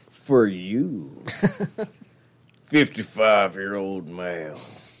Cliff for you. 55-year-old male.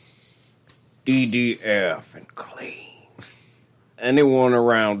 DDF and clean. Anyone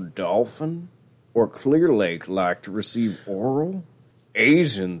around Dolphin or Clear Lake like to receive oral?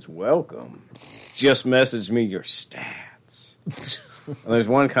 Asians welcome. Just message me your stats. And there's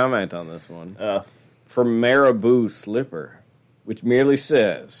one comment on this one. From Marabou Slipper, which merely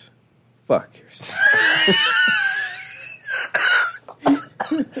says, fuck yourself.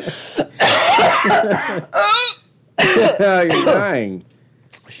 You're dying.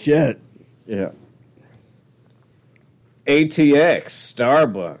 Shit. Yeah. ATX,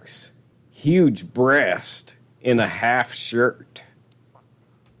 Starbucks, huge breast in a half shirt.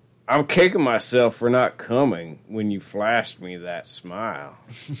 I'm kicking myself for not coming when you flashed me that smile.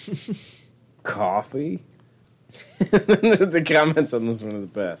 Coffee? The comments on this one are the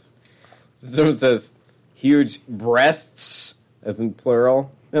best. Someone says, huge breasts, as in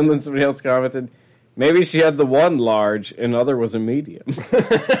plural. And then somebody else commented, maybe she had the one large and other was a medium.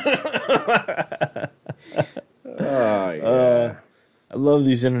 Oh, yeah. I love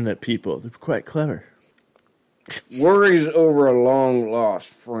these internet people. They're quite clever. Worries over a long-lost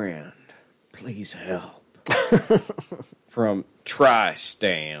friend. Please help. From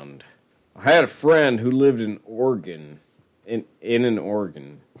Tri-Stand. I had a friend who lived in Oregon. In an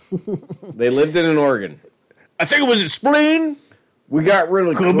Oregon. They lived in an Oregon. I think it was a spleen. We got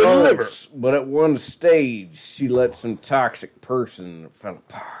really Could have been liver. close, but at one stage, she let some toxic person fell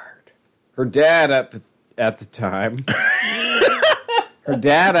apart. Her dad at the time. Her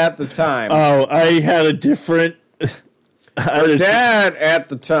dad at the time. Oh, I had a different. Her dad at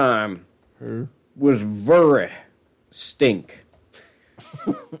the time was very stink.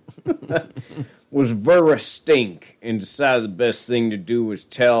 Was very stink and decided the best thing to do was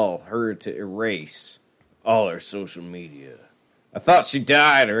tell her to erase all her social media. I thought she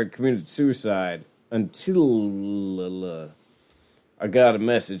died or had committed suicide until I got a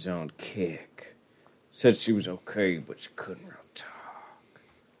message on Kick. Said she was okay, but she couldn't really talk.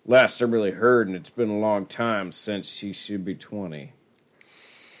 Last I really heard, and it's been a long time since she should be 20.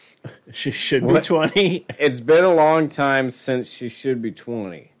 She should be 20? It's been a long time since she should be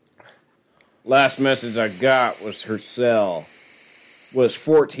 20. Last message I got was her cell was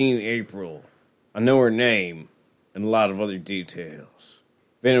 14 April. I know her name and a lot of other details.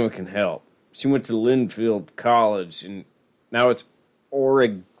 If anyone can help. She went to Linfield College and now it's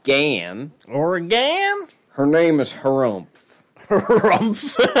Oregon. Oregon? Her name is Harumph.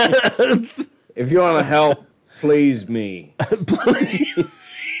 Harumph. If you want to help, please me. Please.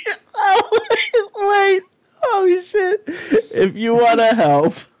 Oh, wait. Oh, shit. If you want to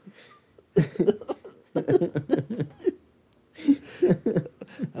help.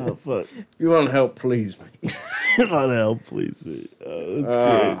 Oh, fuck. If you want to help, please me. If you want to help, please me. Oh, that's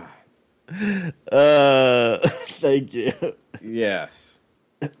great. Thank you. Yes.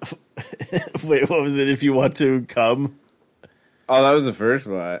 Wait, what was it? If you want to come? Oh, that was the first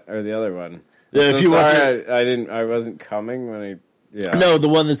one, or the other one. Yeah, if you want to, I wasn't coming when I. Yeah. No, the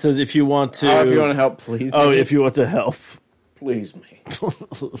one that says if you want to. Oh, if you want to help, please. Oh, me. if you want to help, please me.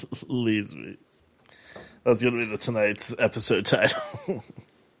 Please me. That's gonna be tonight's episode title.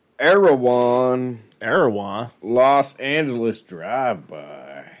 Erewhon, Los Angeles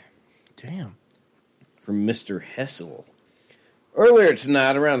drive-by. Damn. From Mr. Hessel. Earlier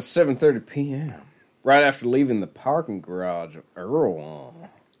tonight, around 7:30 p.m., right after leaving the parking garage of Erewhon,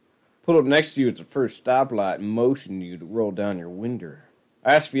 pulled up next to you at the first stoplight and motioned you to roll down your window.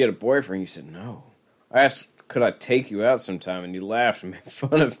 I asked if you had a boyfriend. You said no. I asked, could I take you out sometime? And you laughed and made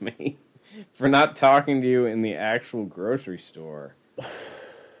fun of me for not talking to you in the actual grocery store.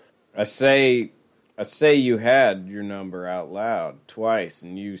 I say you had your number out loud twice,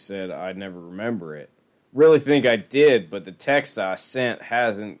 and you said I'd never remember it. Really think I did, but the text I sent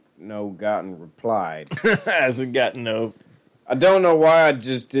hasn't gotten replied. Hasn't gotten no. I don't know why I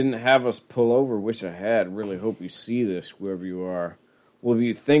just didn't have us pull over. Wish I had. Really hope you see this, whoever you are. We'll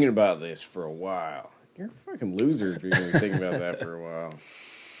be thinking about this for a while. You're a fucking loser if you're going to be thinking about that for a while.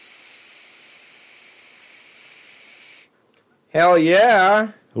 Hell yeah.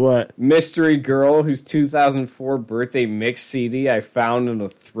 What? Mystery girl whose 2004 birthday mix CD I found in a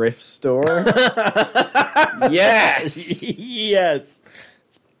thrift store. Yes. Yes.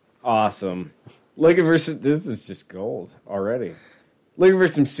 Awesome. Looking for some, this is just gold already. Looking for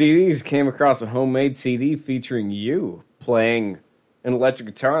some CDs, came across a homemade CD featuring you playing an electric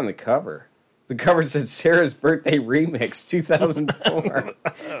guitar on the cover. The cover said Sarah's Birthday Remix 2004.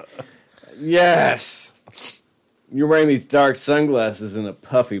 Yes. You're wearing these dark sunglasses and a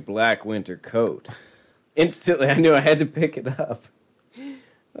puffy black winter coat. Instantly, I knew I had to pick it up.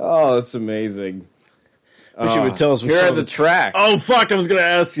 Oh, that's amazing. Wish you would tell us. Here are the tracks. Oh, fuck, I was going to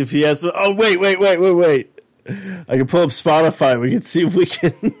ask if he has... Oh, wait. I can pull up Spotify. We can see if we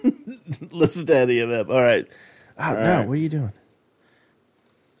can listen to any of them. All right. Oh, no, right. what are you doing?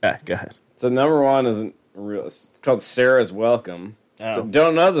 Go ahead. So number one isn't real. It's called Sarah's Welcome. Oh. So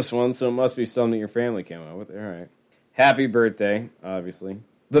don't know this one, so it must be something your family came up with. All right. Happy Birthday, obviously.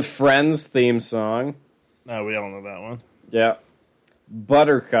 The Friends theme song. Oh, we all know that one. Yeah.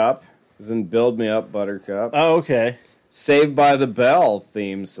 Buttercup, as in Build Me Up, Buttercup. Oh, okay. Saved by the Bell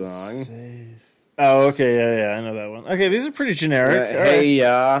theme song. Oh, okay, yeah, I know that one. Okay, these are pretty generic. Hey,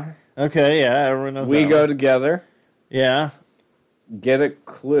 yeah. Okay, yeah, everyone knows We that Go one. Together. Yeah. Get a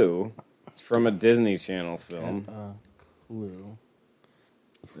Clue. It's from a Disney Channel film. Clue.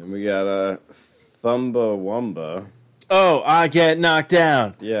 And we got a Thumba Wumba. Oh, I get knocked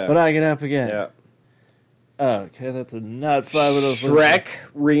down. Yeah. But I get up again. Yeah. Okay, that's not five of those. Shrek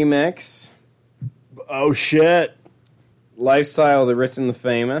remix. Oh, shit. Lifestyle of the Rich and the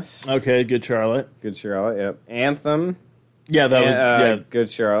Famous. Okay, Good Charlotte. Good Charlotte, yep. Anthem. Yeah, that was... yeah. Good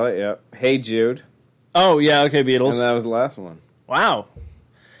Charlotte, yep. Hey Jude. Oh, yeah, okay, Beatles. And that was the last one. Wow.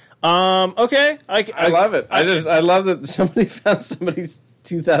 Okay. I love it. I love that somebody found somebody's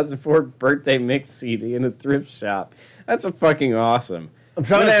 2004 birthday mix CD in a thrift shop. That's a fucking awesome. I'm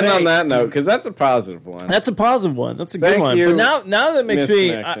trying to end think. on that note because that's a positive one. That's a positive one. That's a good Thank one. you, But now that makes me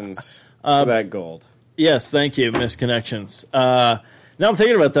Misconnections for that gold. Yes, thank you, Misconnections. Now I'm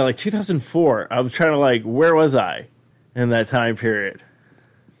thinking about that, like 2004. I was trying to where was I in that time period?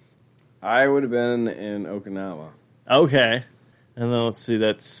 I would have been in Okinawa. Okay. And then let's see,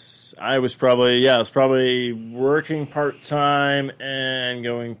 I was probably working part-time and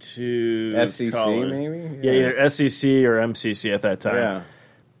going to SCC college. maybe? Yeah, either SCC or MCC at that time. Yeah.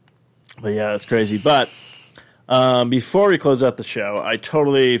 But yeah, that's crazy. But before we close out the show, I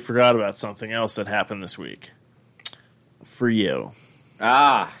totally forgot about something else that happened this week for you.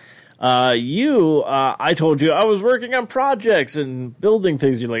 I told you I was working on projects and building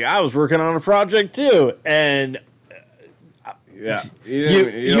things. You're like, I was working on a project too. And yeah.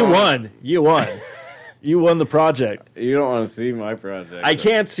 You won. You won. You won the project. You don't want to see my project. I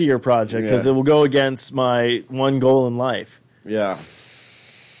can't see your project because it will go against my one goal in life. Yeah.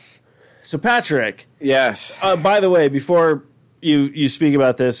 So, Patrick. Yes. By the way, before you speak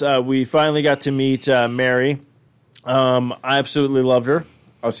about this, we finally got to meet Mary. I absolutely loved her.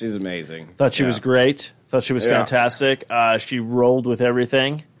 Oh, she's amazing. Thought she was great. Thought she was fantastic. She rolled with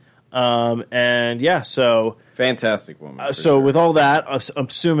everything. So... Fantastic woman. With all that, I'm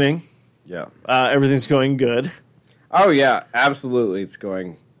assuming everything's going good. Oh, yeah. Absolutely. It's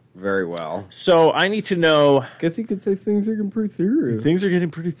going very well. So I need to know... I guess you could say things are getting pretty serious. Things are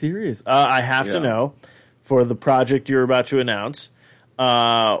getting pretty serious. I have to know, for the project you're about to announce,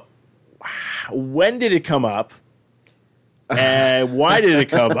 when did it come up? And why did it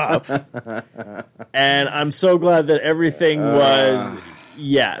come up? And I'm so glad that everything was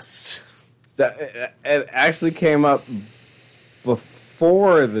yes. So it actually came up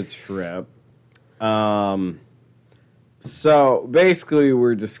before the trip. So basically,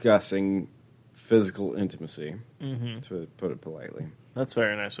 we're discussing physical intimacy, to put it politely. That's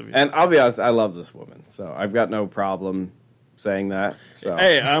very nice of you. And I'll be honest, I love this woman, so I've got no problem saying that. So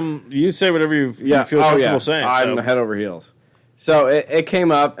hey, you say whatever you feel comfortable saying. I'm head over heels. So it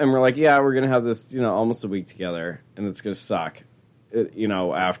came up, and we're like, yeah, we're gonna have this, almost a week together, and it's gonna suck,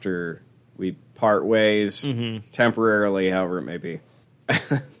 after we part ways temporarily, however it may be.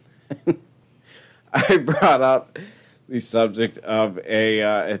 I brought up the subject of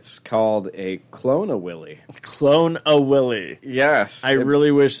it's called a Clone-A-Willy. Clone-A-Willy. Yes. I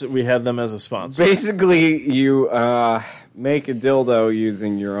really wish that we had them as a sponsor. Basically, you make a dildo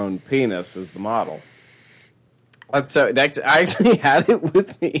using your own penis as the model. So I actually had it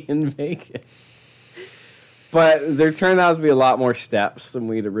with me in Vegas. But there turned out to be a lot more steps than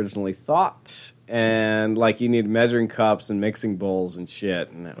we'd originally thought. And, like, you need measuring cups and mixing bowls and shit.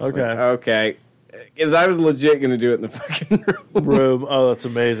 And I was okay. Because I was legit going to do it in the fucking room. Oh, that's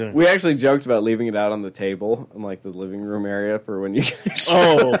amazing. We actually joked about leaving it out on the table in, like, the living room area for when you guys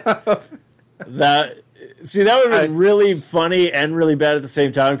that would have been really funny and really bad at the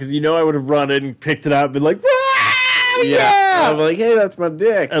same time, because I would have run in and picked it up and been like, yeah! I'm like, hey, that's my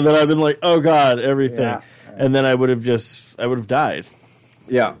dick. And then I've been like, oh, God, everything. Yeah. And then I would have died.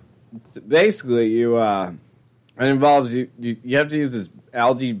 Yeah. Basically, it involves you have to use this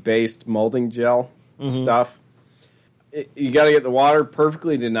algae-based molding gel stuff. You got to get the water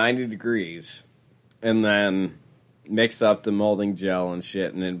perfectly to 90 degrees, and then mix up the molding gel and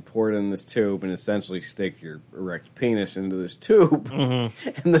shit, and then pour it in this tube, and essentially stick your erect penis into this tube, and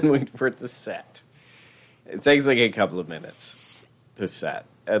then wait for it to set. It takes like a couple of minutes to set,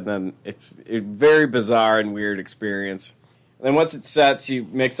 and then it's a very bizarre and weird experience. And then once it sets, you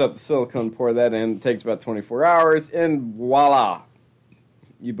mix up the silicone, pour that in. It takes about 24 hours, and voila,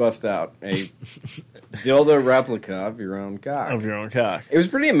 you bust out a dildo replica of your own cock. It was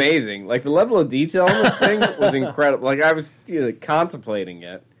pretty amazing. Like, the level of detail in this thing was incredible. Like, I was contemplating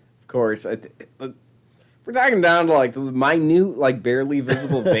it, of course. We're talking down to, like, the minute, like, barely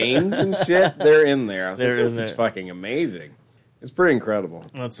visible veins and shit. They're in there. I was like, this is fucking amazing. It's pretty incredible.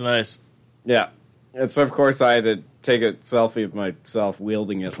 That's nice. Yeah. And so, of course, I had to take a selfie of myself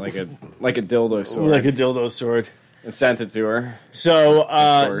wielding it like a dildo sword. Like a dildo sword. And sent it to her. So,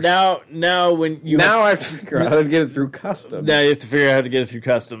 now when you... Now I have to figure out how to get it through customs. Now you have to figure out how to get it through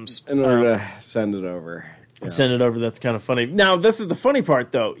customs. In order to send it over. Yeah. Send it over, that's kind of funny. Now, this is the funny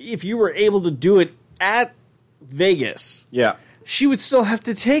part, though. If you were able to do it at Vegas... Yeah. She would still have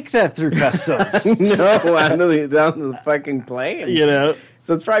to take that through customs. No, down to the fucking plane.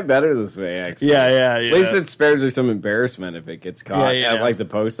 So it's probably better this way, actually. Yeah. At least it spares her some embarrassment if it gets caught at, like, the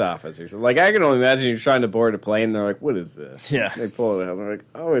post office or something. Like, I can only imagine you're trying to board a plane, and they're like, what is this? Yeah. They pull it out, and they're like,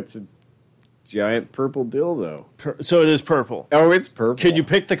 oh, it's a giant purple dildo. So it is purple. Oh, it's purple. Could you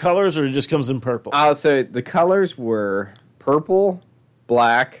pick the colors, or it just comes in purple? I'll say the colors were purple,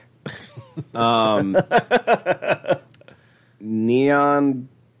 black, neon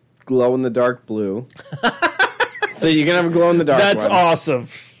glow-in-the-dark blue. So you can have a glow-in-the-dark That's one. awesome.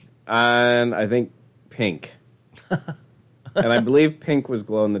 And I think pink. And I believe pink was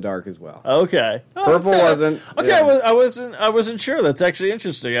glow-in-the-dark as well. Okay. Purple wasn't. Okay, yeah. I wasn't sure. That's actually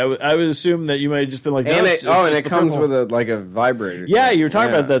interesting. I would assume that you might have just been like, and it comes with a vibrator. Yeah, you were talking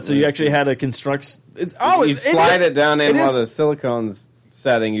about that. So you actually had to construct. You slide it down in while the silicone's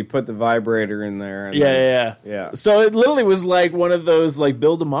setting. You put the vibrator in there. And yeah. So it literally was like one of those like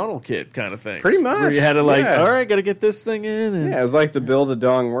build a model kit kind of things. Pretty much. Where you had to all right, got to get this thing in. And it was like the build a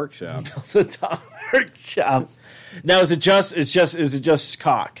dong workshop. Build a dong workshop. Now is it just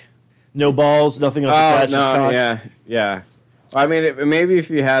cock? No balls, nothing else attached. No, cock? yeah. I mean, maybe if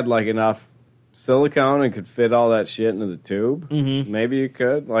you had like enough silicone and could fit all that shit into the tube, maybe you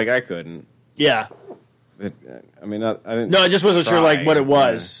could. Like I couldn't. Yeah. I didn't. No, I just wasn't sure like what it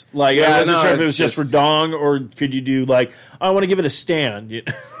was. Yeah. Like I wasn't sure if it was just for dong or could you do like I want to give it a stand.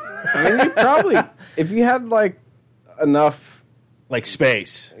 I mean, you probably if you had like enough like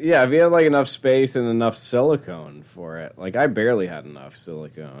space. Yeah, if you had like enough space and enough silicone for it. Like I barely had enough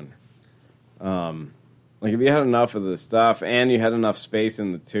silicone. Like if you had enough of the stuff and you had enough space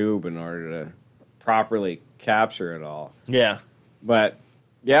in the tube in order to properly capture it all. Yeah. But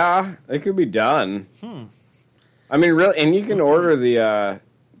yeah, it could be done. I mean, really, and you can order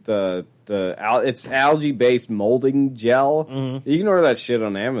it's algae based molding gel. You can order that shit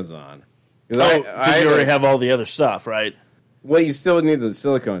on Amazon. Because you already have all the other stuff, right? Well, you still need the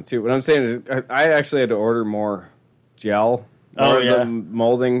silicone too. What I'm saying is, I actually had to order more gel, of the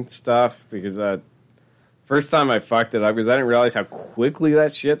molding stuff because first time I fucked it up because I didn't realize how quickly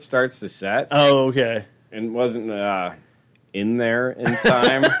that shit starts to set. Oh, okay. And wasn't in there in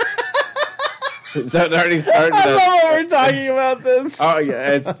time. So it already started. I love when we're talking about this. Oh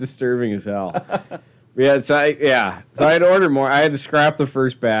yeah, it's disturbing as hell. So I had to order more. I had to scrap the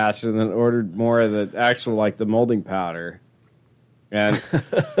first batch and then ordered more of the actual like the molding powder. And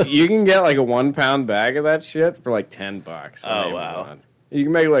you can get like a 1 pound bag of that shit for like $10. Oh wow! You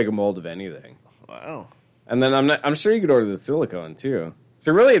can make like a mold of anything. Wow. And then I'm sure you could order the silicone too.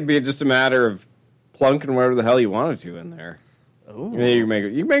 So really, it'd be just a matter of plunking whatever the hell you wanted to in there. Oh, you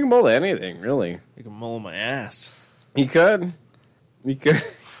can make a mold of anything, really. You can mold my ass. You could.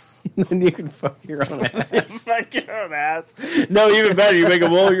 And then you can fuck your own ass. Fuck your own ass. No, even better. You make a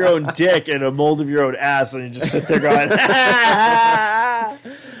mold of your own dick and a mold of your own ass, and you just sit there going, and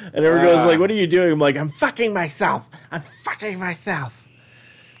everyone goes like, what are you doing? I'm like, I'm fucking myself. I'm fucking myself.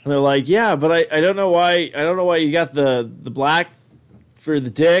 And they're like, yeah, but I don't know why. I don't know why you got the black for the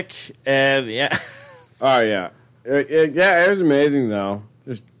dick. And yeah. Oh, yeah. Yeah, it was amazing, though.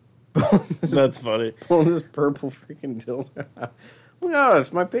 Just That's funny. Pulling this purple freaking dildo out. No,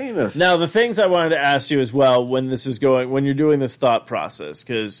 it's my penis. Now, the things I wanted to ask you as well when you're doing this thought process,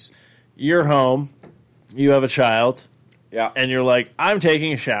 because you're home, you have a child, and you're like, I'm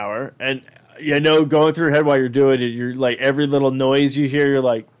taking a shower, and you know, going through your head while you're doing it, you're like, every little noise you hear, you're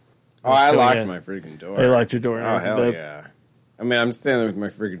like, I locked my freaking door. I locked your door. Oh, hell yeah. I mean, I'm standing with my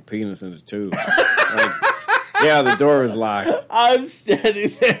freaking penis in the tube. Like, yeah, the door was locked. I'm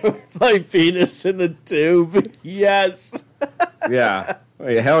standing there with my penis in the tube. Yes. Yeah.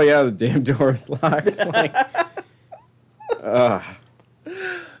 Wait, hell yeah, the damn door is locked. It's like, but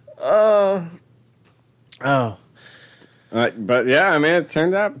yeah, I mean, it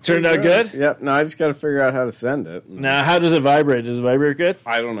turned out good? Yep. No, I just got to figure out how to send it. Now, how does it vibrate? Does it vibrate good?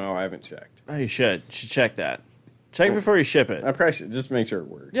 I don't know. I haven't checked. Oh, you should. You should check that. Check it before you ship it. I probably should just make sure it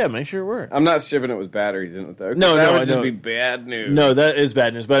works. Yeah, make sure it works. I'm not shipping it with batteries in it, though. No, that no, would just be bad news. No, that is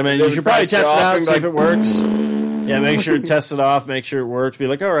bad news. But I mean, you should probably test it out, see if it works. Yeah, make sure test it off, make sure it works. Be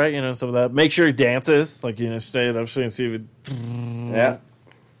like, all right, you know, some of that. Make sure it dances, like, you know, stay it up so you can see if it. Yeah.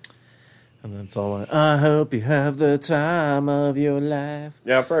 And then it's all like, I hope you have the time of your life.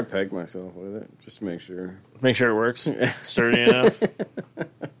 Yeah, I'll probably peg myself with it, just to make sure. Make sure it works. Sturdy enough.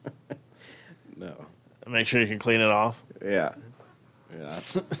 No. Make sure you can clean it off. Yeah.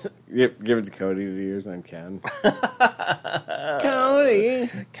 Give it to Cody to use on Ken.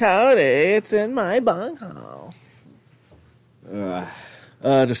 Cody, it's in my bunghole.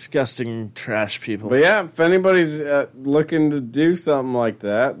 Disgusting trash people. But yeah, if anybody's looking to do something like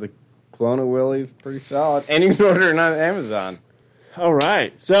that, the Clone of Willy's pretty solid. And you can order it on Amazon. All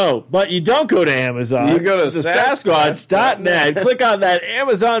right. So, but you don't go to Amazon. You go to Sasquatch.net, click on that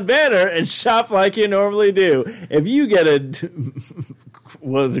Amazon banner, and shop like you normally do. If you get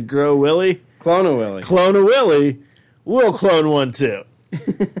was it Grow Willy? Clone of Willy. Clone of Willy, we'll clone one too.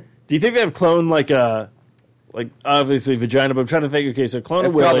 Do you think they have clone like obviously vagina, but I'm trying to think, okay, so Clone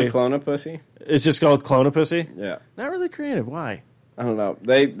of Willy. It's called a Clone of Pussy? It's just called Clone of Pussy? Yeah. Not really creative. Why? I don't know.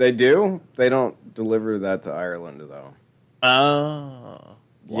 They do. They don't deliver that to Ireland, though. Oh.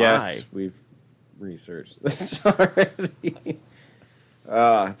 Why? Yes, we've researched this already.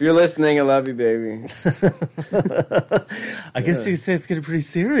 If you're listening, I love you, baby. I guess you say it's getting pretty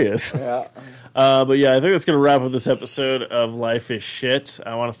serious. Yeah. But yeah, I think that's going to wrap up this episode of Life is Shit.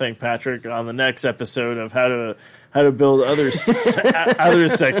 I want to thank Patrick on the next episode of how to build other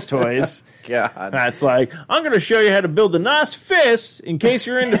sex toys. God. Pat's like, I'm going to show you how to build a nice fist in case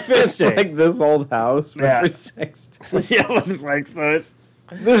you're into fisting. It's like this old house for sex toys. Yeah, sex toys.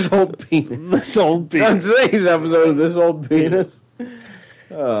 This old penis. This old penis. On today's episode of This Old Penis,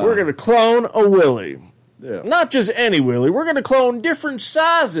 we're going to clone a Willy. Yeah. Not just any Willy. We're going to clone different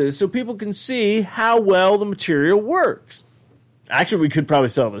sizes so people can see how well the material works. Actually, we could probably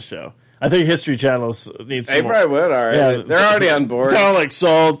sell this show. I think History Channel needs some they more. probably would, all right. Yeah, they're already on board. They're all like,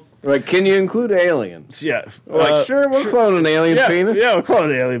 sold. Like, can you include aliens? Yeah. Sure, we'll clone an alien penis. Yeah, we'll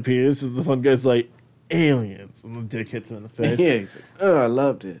clone an alien penis. And the fun guy's like, aliens. And the dick hits him in the face. Yeah, he's like, oh, I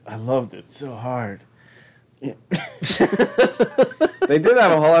loved it. I loved it so hard. Yeah. They did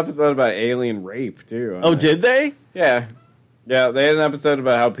have a whole episode about alien rape, too. Oh, did they? Yeah. Yeah, they had an episode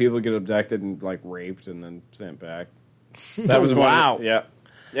about how people get abducted and, like, raped and then sent back. That was wow. Yeah.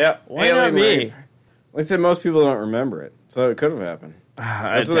 Yeah. Why not me? Rape. Like I said, most people don't remember it, so it could have happened.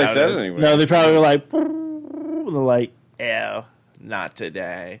 That's what they said anyway. No, they probably were like, and they're like, ew, not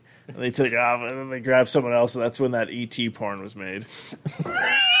today. And they took off, and then they grabbed someone else, and that's when that E.T. porn was made.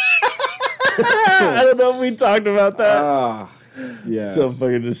 I don't know if we talked about that. Yeah. So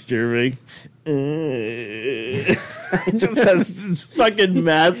fucking disturbing. It just has this fucking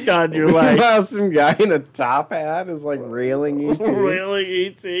mask on. You're like, wow, some guy in a top hat is like railing E.T. Railing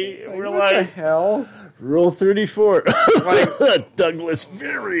E.T. Like, We're what like, the hell? Rule 34. Like, Douglas,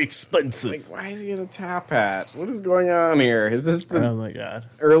 very expensive. Like, why is he in a top hat? What is going on here? Is this the Oh my god.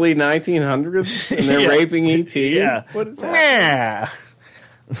 early 1900s and they're raping E.T.? Yeah. What is happening?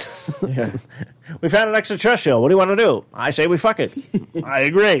 Yeah. We found an extraterrestrial. What do you want to do? I say we fuck it. I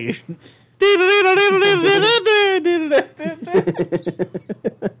agree.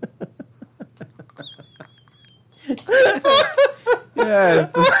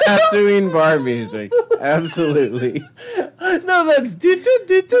 Yes, the Tatooine bar music. Absolutely. No, that's yeah.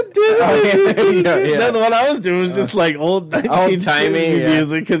 No, the one I was doing was just like old 1950 timey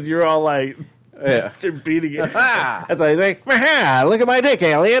music because you're all like, Yeah. They're beating it. That's how you think, look at my dick,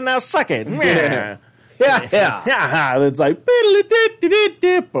 alien, now suck it. Yeah. Yeah. And it's like,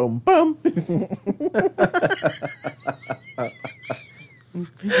 boom, boom.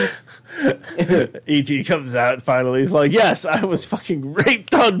 E.T. comes out finally. He's like, yes, I was fucking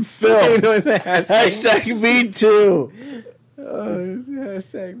raped on film. Hashtag me too.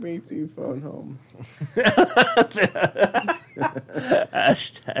 Hashtag me too, phone home.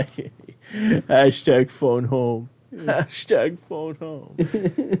 Hashtag phone home. Hashtag phone home.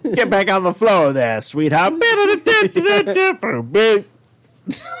 Get back on the floor there, sweetheart.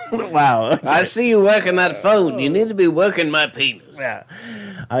 Wow. Okay. I see you working that phone. You need to be working my penis. Yeah.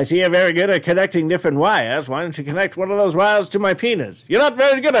 I see you're very good at connecting different wires. Why don't you connect one of those wires to my penis? You're not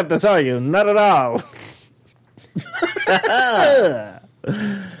very good at this, are you? Not at all.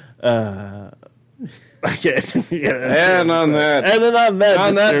 Okay. Yeah, and on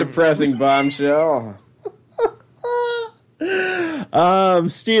that depressing bombshell,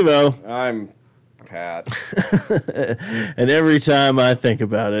 Steve-O. I'm Pat. And every time I think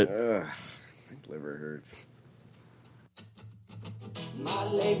about it, my liver hurts. My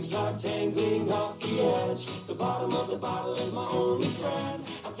legs are tangling off the edge. The bottom of the bottle is my only friend.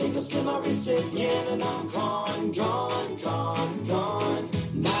 I think I'll slip my wrist again, and I'm gone.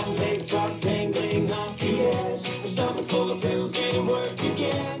 My legs are tangling off the edge. A stomach full of pills didn't work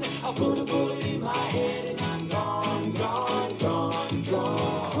again. I put a bullet in my head, and I'm gone.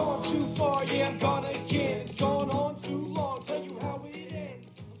 Gone too far, yeah, I'm gone again. It's gone on too long. Tell you how it ends.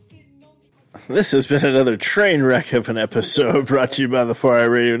 this has been another train wreck of an episode brought to you by the 4i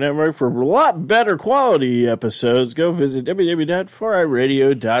Radio Network. For a lot better quality episodes, go visit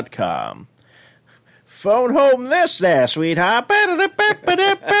www.4iradio.com. Phone home this there, sweetheart.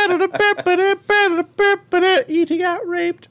 E.T. got raped.